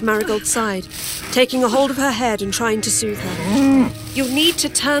rushed to Marigold's side, taking a hold of her head and trying to soothe her. You'll need to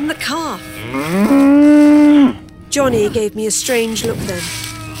turn the calf. Johnny gave me a strange look then,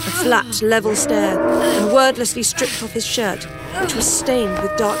 a flat, level stare, and wordlessly stripped off his shirt, which was stained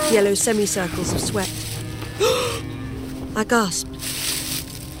with dark yellow semicircles of sweat. I gasped.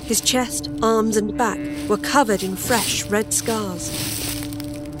 His chest, arms and back were covered in fresh red scars.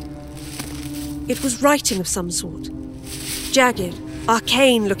 It was writing of some sort. Jagged,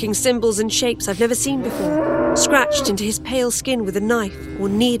 arcane-looking symbols and shapes I've never seen before, scratched into his pale skin with a knife or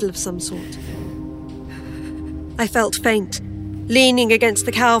needle of some sort. I felt faint, leaning against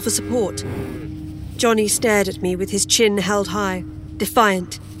the cow for support. Johnny stared at me with his chin held high,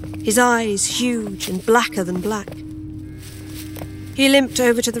 defiant, his eyes huge and blacker than black. He limped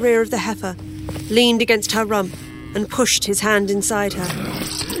over to the rear of the heifer, leaned against her rump, and pushed his hand inside her.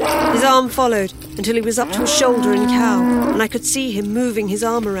 His arm followed until he was up to his shoulder in cow, and I could see him moving his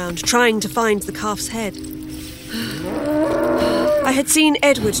arm around, trying to find the calf's head. I had seen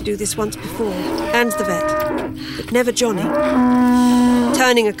Edward do this once before, and the vet, but never Johnny.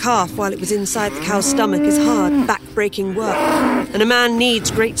 Turning a calf while it was inside the cow's stomach is hard, back-breaking work, and a man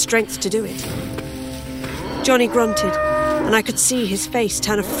needs great strength to do it. Johnny grunted, and I could see his face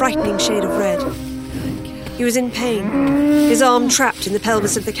turn a frightening shade of red. He was in pain, his arm trapped in the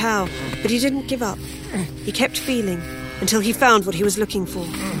pelvis of the cow, but he didn't give up. He kept feeling until he found what he was looking for.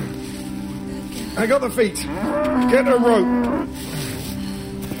 I got the feet. Get a rope.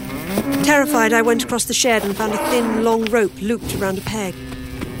 Terrified, I went across the shed and found a thin, long rope looped around a peg.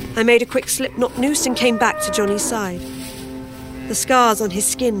 I made a quick slip-knot noose and came back to Johnny's side. The scars on his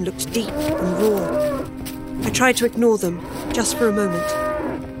skin looked deep and raw. I tried to ignore them, just for a moment.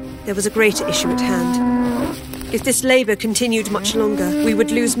 There was a greater issue at hand. If this labour continued much longer, we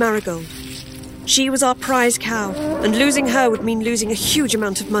would lose Marigold. She was our prize cow, and losing her would mean losing a huge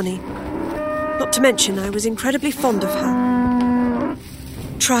amount of money. Not to mention, I was incredibly fond of her.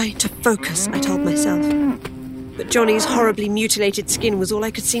 Try to focus, I told myself. But Johnny's horribly mutilated skin was all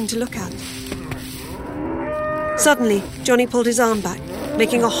I could seem to look at. Suddenly, Johnny pulled his arm back,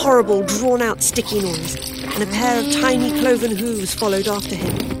 making a horrible, drawn-out, sticky noise, and a pair of tiny cloven hooves followed after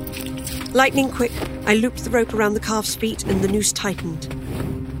him. Lightning quick, I looped the rope around the calf's feet and the noose tightened.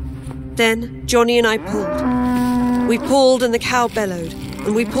 Then, Johnny and I pulled. We pulled and the cow bellowed,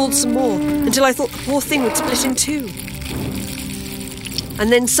 and we pulled some more, until I thought the poor thing would split in two.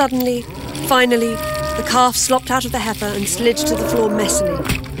 And then suddenly, finally, the calf slopped out of the heifer and slid to the floor messily.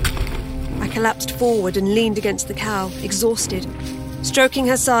 I collapsed forward and leaned against the cow, exhausted, stroking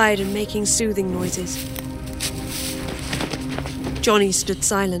her side and making soothing noises. Johnny stood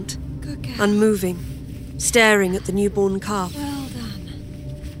silent, unmoving, staring at the newborn calf. Well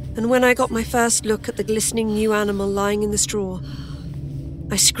done. And when I got my first look at the glistening new animal lying in the straw,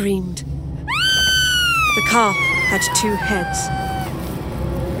 I screamed. The calf had two heads.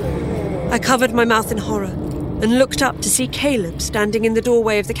 I covered my mouth in horror and looked up to see Caleb standing in the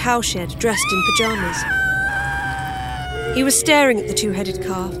doorway of the cowshed, dressed in pyjamas. He was staring at the two-headed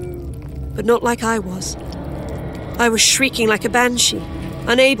calf, but not like I was. I was shrieking like a banshee,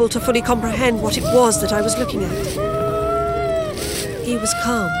 unable to fully comprehend what it was that I was looking at. He was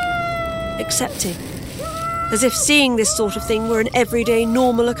calm, accepting, as if seeing this sort of thing were an everyday,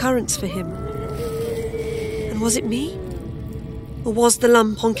 normal occurrence for him. And was it me? Or was the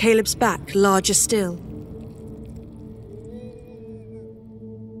lump on Caleb's back larger still?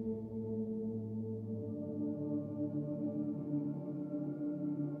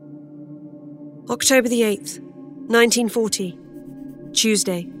 October the 8th, 1940,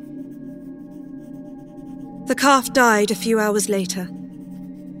 Tuesday. The calf died a few hours later.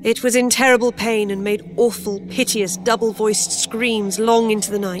 It was in terrible pain and made awful, piteous, double-voiced screams long into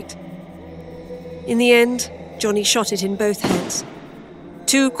the night. In the end, Johnny shot it in both heads.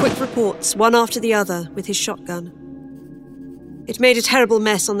 2 quick reports, one after the other, with his shotgun. It made a terrible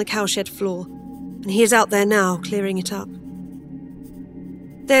mess on the cowshed floor, and he is out there now, clearing it up.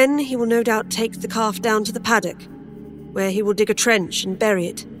 Then he will no doubt take the calf down to the paddock, where he will dig a trench and bury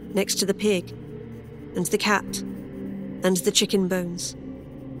it next to the pig, and the cat, and the chicken bones.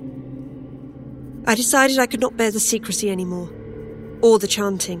 I decided I could not bear the secrecy anymore, or the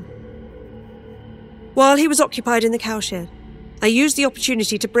chanting. While he was occupied in the cowshed, I used the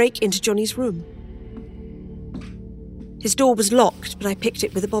opportunity to break into Johnny's room. His door was locked, but I picked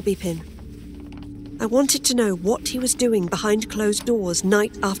it with a bobby pin. I wanted to know what he was doing behind closed doors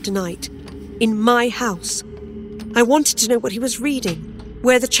night after night, in my house. I wanted to know what he was reading,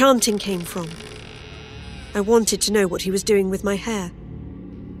 where the chanting came from. I wanted to know what he was doing with my hair.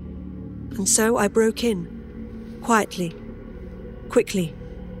 And so I broke in, quietly, quickly,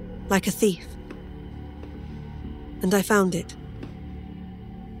 like a thief. And I found it.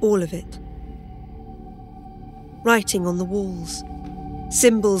 All of it. Writing on the walls,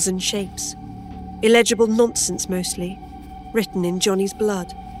 symbols and shapes, illegible nonsense mostly, written in Johnny's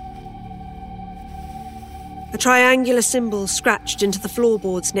blood. A triangular symbol scratched into the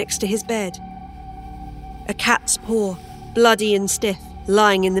floorboards next to his bed. A cat's paw, bloody and stiff,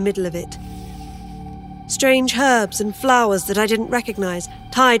 lying in the middle of it. Strange herbs and flowers that I didn't recognize,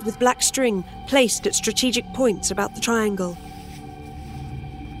 tied with black string, placed at strategic points about the triangle.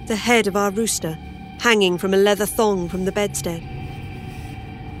 The head of our rooster, hanging from a leather thong from the bedstead.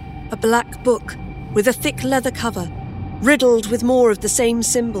 A black book with a thick leather cover, riddled with more of the same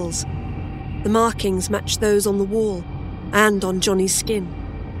symbols. The markings matched those on the wall and on Johnny's skin.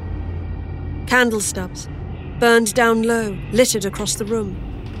 Candle stubs, burned down low, littered across the room.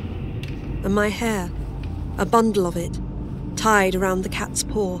 And my hair, a bundle of it, tied around the cat's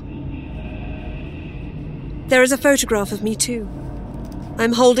paw. There is a photograph of me too.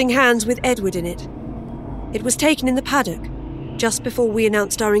 I'm holding hands with Edward in it. It was taken in the paddock, just before we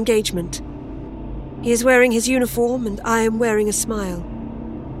announced our engagement. He is wearing his uniform and I am wearing a smile.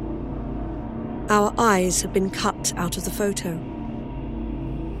 Our eyes have been cut out of the photo.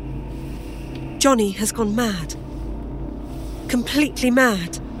 Johnny has gone mad. Completely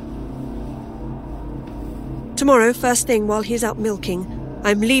mad. Tomorrow, first thing while he's out milking,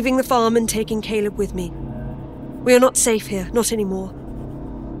 I'm leaving the farm and taking Caleb with me. We are not safe here, not anymore.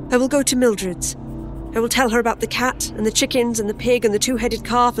 I will go to Mildred's. I will tell her about the cat and the chickens and the pig and the two-headed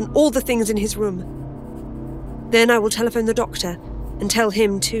calf and all the things in his room. Then I will telephone the doctor and tell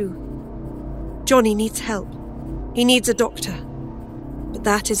him too. Johnny needs help. He needs a doctor. But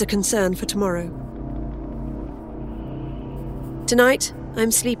that is a concern for tomorrow. Tonight,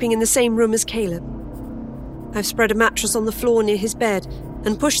 I'm sleeping in the same room as Caleb. I've spread a mattress on the floor near his bed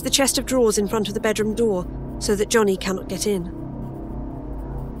and pushed the chest of drawers in front of the bedroom door so that Johnny cannot get in.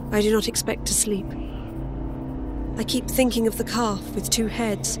 I do not expect to sleep. I keep thinking of the calf with two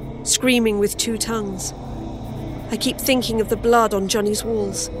heads, screaming with two tongues. I keep thinking of the blood on Johnny's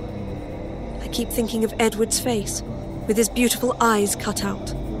walls. I keep thinking of Edward's face, with his beautiful eyes cut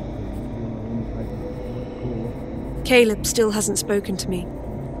out. Caleb still hasn't spoken to me.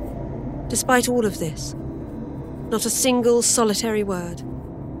 Despite all of this, not a single solitary word.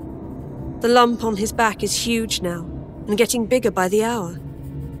 The lump on his back is huge now, and getting bigger by the hour.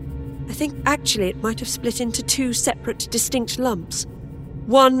 I think actually it might have split into two separate, distinct lumps,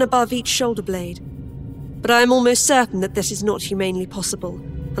 one above each shoulder blade. But I am almost certain that this is not humanely possible,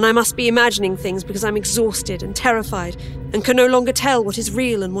 and I must be imagining things because I'm exhausted and terrified and can no longer tell what is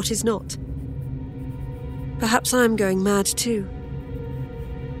real and what is not. Perhaps I'm going mad too.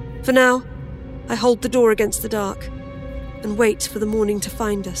 For now, I hold the door against the dark and wait for the morning to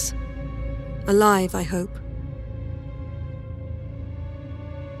find us. Alive, I hope.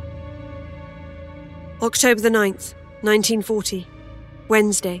 October the 9th, 1940,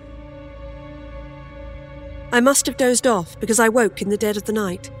 Wednesday. I must have dozed off because I woke in the dead of the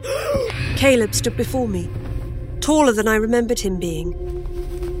night. Caleb stood before me, taller than I remembered him being.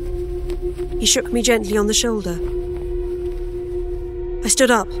 He shook me gently on the shoulder. I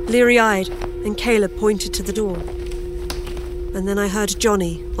stood up, bleary-eyed, and Caleb pointed to the door. And then I heard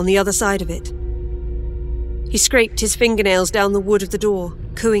Johnny on the other side of it. He scraped his fingernails down the wood of the door,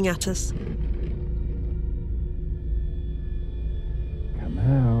 cooing at us. Come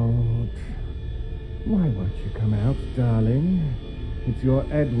out. Why won't you come out, darling? It's your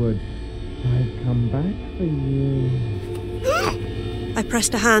Edward. I've come back for you. I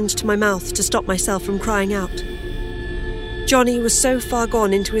pressed a hand to my mouth to stop myself from crying out. Johnny was so far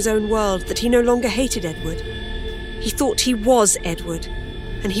gone into his own world that he no longer hated Edward. He thought he was Edward,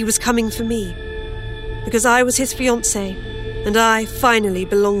 and he was coming for me, because I was his fiancée, and I finally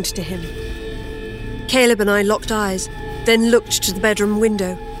belonged to him. Caleb and I locked eyes, then looked to the bedroom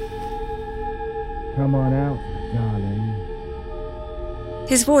window. Come on out, darling.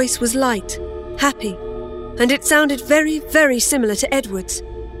 His voice was light, happy, and it sounded very, very similar to Edward's.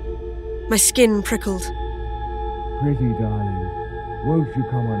 My skin prickled. Pretty darling, won't you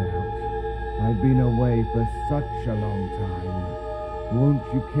come on out? I've been away for such a long time. Won't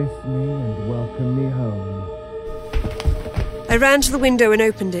you kiss me and welcome me home? I ran to the window and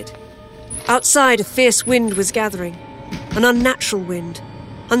opened it. Outside, a fierce wind was gathering. An unnatural wind,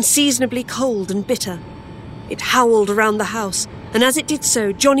 unseasonably cold and bitter. It howled around the house, and as it did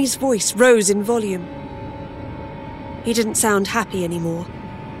so, Johnny's voice rose in volume. He didn't sound happy anymore.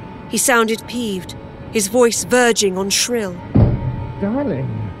 He sounded peeved, his voice verging on shrill. Darling,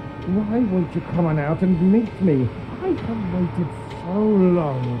 why won't you come on out and meet me? I have waited so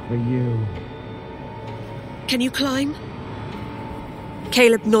long for you. Can you climb?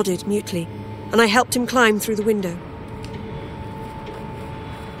 Caleb nodded mutely, and I helped him climb through the window.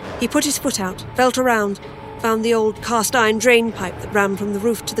 He put his foot out, felt around, found the old cast-iron drain pipe that ran from the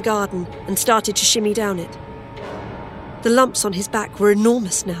roof to the garden, and started to shimmy down it. The lumps on his back were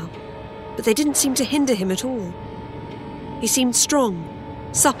enormous now, but they didn't seem to hinder him at all. He seemed strong,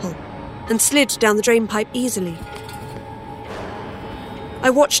 supple, and slid down the drain pipe easily.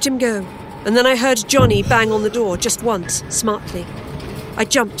 I watched him go, and then I heard Johnny bang on the door just once, smartly. I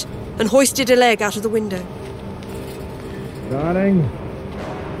jumped and hoisted a leg out of the window. Darling,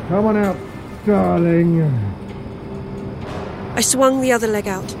 come on out, darling. I swung the other leg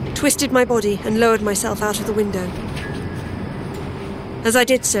out, twisted my body, and lowered myself out of the window. As I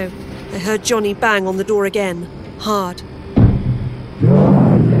did so, I heard Johnny bang on the door again, hard.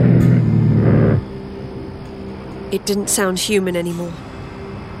 It didn't sound human anymore.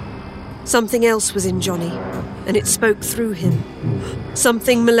 Something else was in Johnny, and it spoke through him.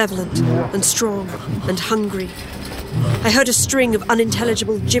 Something malevolent and strong and hungry. I heard a string of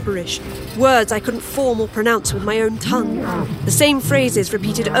unintelligible gibberish, words I couldn't form or pronounce with my own tongue. The same phrases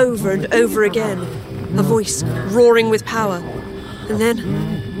repeated over and over again, a voice roaring with power. And then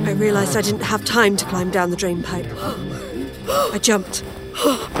I realized I didn't have time to climb down the drain pipe. I jumped.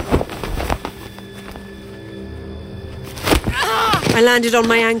 I landed on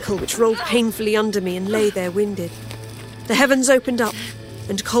my ankle, which rolled painfully under me and lay there winded. The heavens opened up,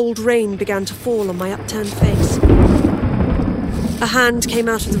 and cold rain began to fall on my upturned face. A hand came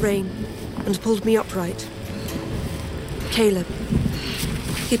out of the rain and pulled me upright. Caleb.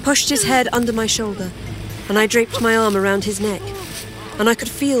 He pushed his head under my shoulder, and I draped my arm around his neck, and I could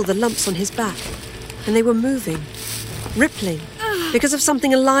feel the lumps on his back, and they were moving, rippling, because of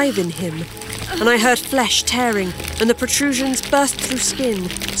something alive in him. And I heard flesh tearing, and the protrusions burst through skin,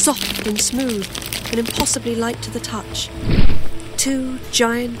 soft and smooth, and impossibly light to the touch. 2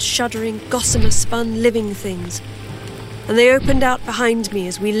 giant, shuddering, gossamer-spun living things, and they opened out behind me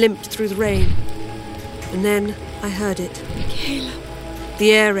as we limped through the rain. And then I heard it. Caleb.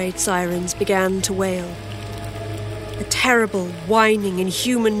 The air raid sirens began to wail. A terrible, whining,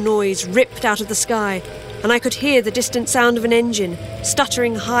 inhuman noise ripped out of the sky, and I could hear the distant sound of an engine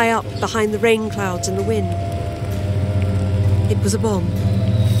stuttering high up behind the rain clouds and the wind. It was a bomb.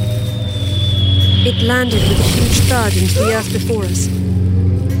 It landed with a huge thud into the earth before us.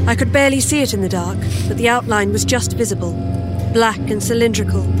 I could barely see it in the dark, but the outline was just visible, black and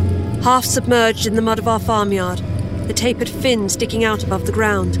cylindrical, half submerged in the mud of our farmyard, the tapered fin sticking out above the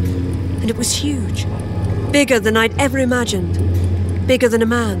ground. And it was huge, bigger than I'd ever imagined, bigger than a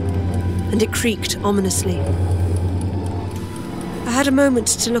man, and it creaked ominously. I had a moment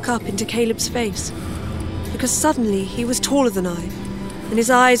to look up into Caleb's face, because suddenly he was taller than I, and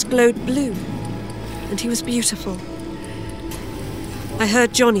his eyes glowed blue, and he was beautiful. I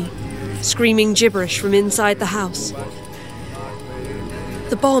heard Johnny screaming gibberish from inside the house.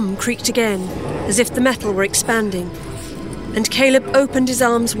 The bomb creaked again, as if the metal were expanding, and Caleb opened his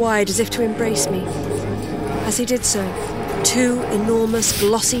arms wide as if to embrace me. As he did so, 2 enormous,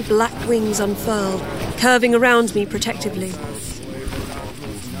 glossy black wings unfurled, curving around me protectively.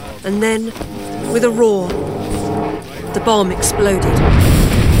 And then, with a roar, the bomb exploded.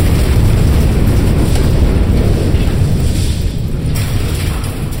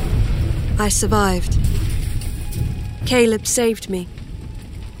 I survived. Caleb saved me.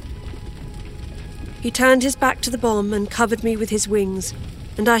 He turned his back to the bomb and covered me with his wings,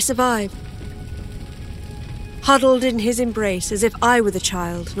 and I survived. Huddled in his embrace as if I were the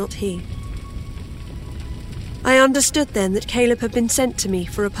child, not he. I understood then that Caleb had been sent to me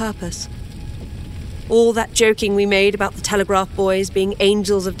for a purpose. All that joking we made about the telegraph boys being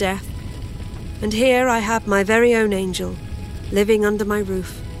angels of death. And here I had my very own angel, living under my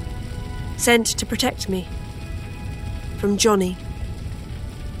roof, sent to protect me. From Johnny.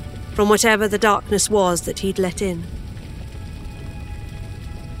 From whatever the darkness was that he'd let in.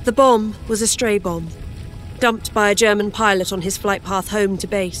 The bomb was a stray bomb, dumped by a German pilot on his flight path home to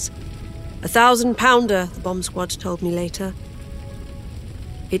base. 1,000-pounder, the bomb squad told me later.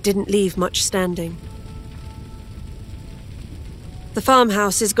 It didn't leave much standing. The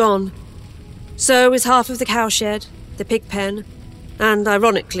farmhouse is gone. So is half of the cowshed, the pig pen, and,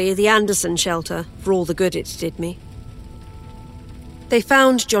 ironically, the Anderson shelter, for all the good it did me. They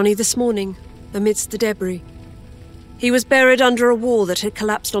found Johnny this morning, amidst the debris. He was buried under a wall that had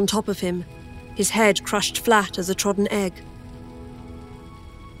collapsed on top of him, his head crushed flat as a trodden egg.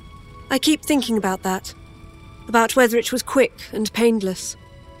 I keep thinking about that, about whether it was quick and painless.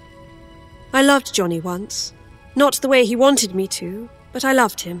 I loved Johnny once, not the way he wanted me to, but I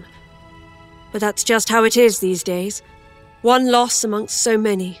loved him. But that's just how it is these days. One loss amongst so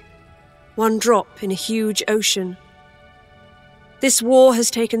many, one drop in a huge ocean. This war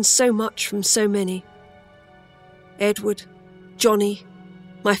has taken so much from so many. Edward, Johnny,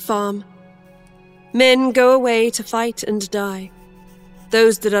 my farm. Men go away to fight and die.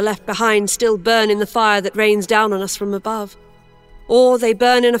 Those that are left behind still burn in the fire that rains down on us from above. Or they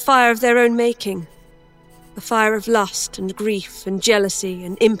burn in a fire of their own making. A fire of lust and grief and jealousy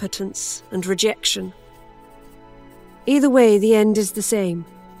and impotence and rejection. Either way, the end is the same.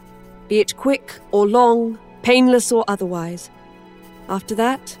 be it quick or long, painless or otherwise. After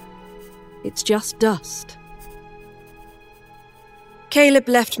that, it's just dust. Caleb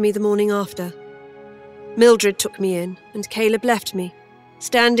left me the morning after. Mildred took me in, and Caleb left me,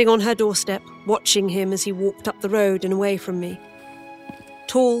 standing on her doorstep, watching him as he walked up the road and away from me.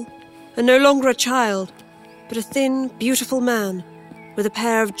 Tall, and no longer a child, but a thin, beautiful man, with a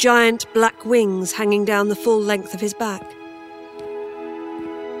pair of giant black wings hanging down the full length of his back.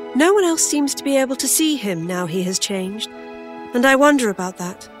 No one else seems to be able to see him now he has changed, and I wonder about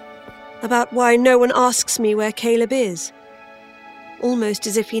that, about why no one asks me where Caleb is, almost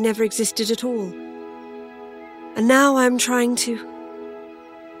as if he never existed at all. And now I'm trying to...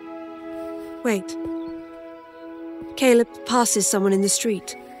 Wait. Caleb passes someone in the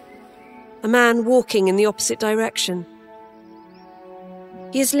street. A man walking in the opposite direction.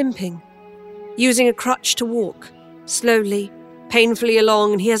 He is limping, using a crutch to walk, slowly, painfully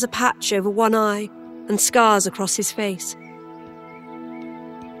along, and he has a patch over one eye and scars across his face.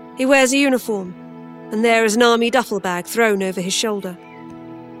 He wears a uniform, and there is an army duffel bag thrown over his shoulder.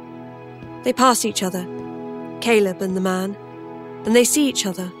 They pass each other, Caleb and the man, and they see each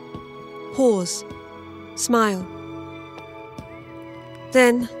other, pause, smile.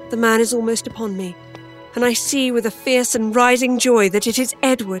 Then the man is almost upon me, and I see with a fierce and rising joy that it is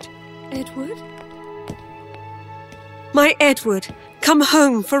Edward. Edward? My Edward, come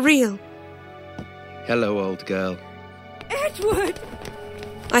home for real. Hello, old girl. Edward!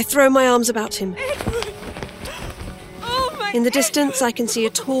 I throw my arms about him. Edward! Oh, my In the distance, I can see a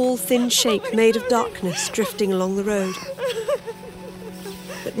tall, thin shape made of darkness drifting along the road.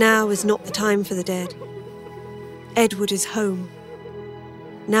 But now is not the time for the dead. Edward is home.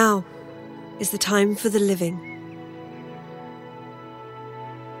 Now is the time for the living.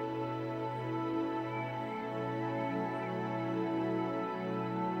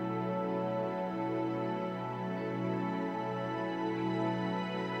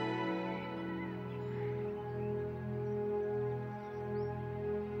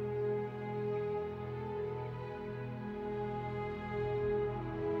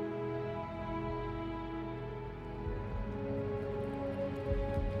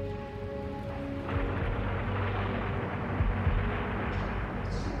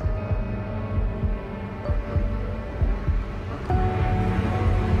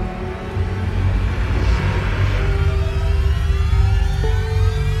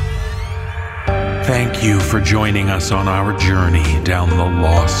 Thank you for joining us on our journey down the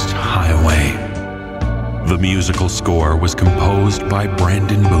Lost Highway. The musical score was composed by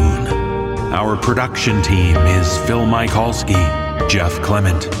Brandon Boone. Our production team is Phil Michalski, Jeff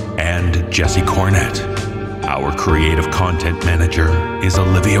Clement, and Jesse Cornett. Our creative content manager is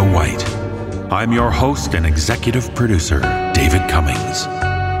Olivia White. I'm your host and executive producer, David Cummings.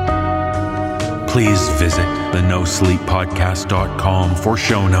 Please visit the NoSleepPodcast.com for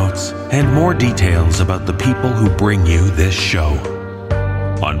show notes and more details about the people who bring you this show.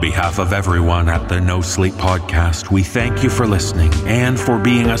 On behalf of everyone at the No Sleep Podcast, we thank you for listening and for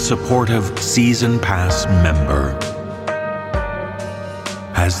being a supportive Season Pass member.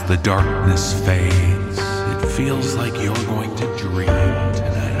 As the darkness fades, it feels like you're going to dream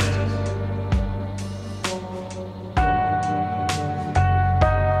tonight.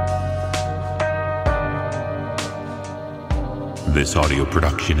 This audio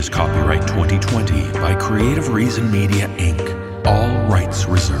production is copyright 2020 by Creative Reason Media, Inc., all rights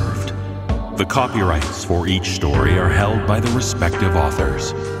reserved. The copyrights for each story are held by the respective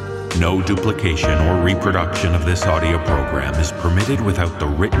authors. No duplication or reproduction of this audio program is permitted without the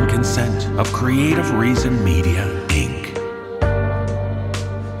written consent of Creative Reason Media,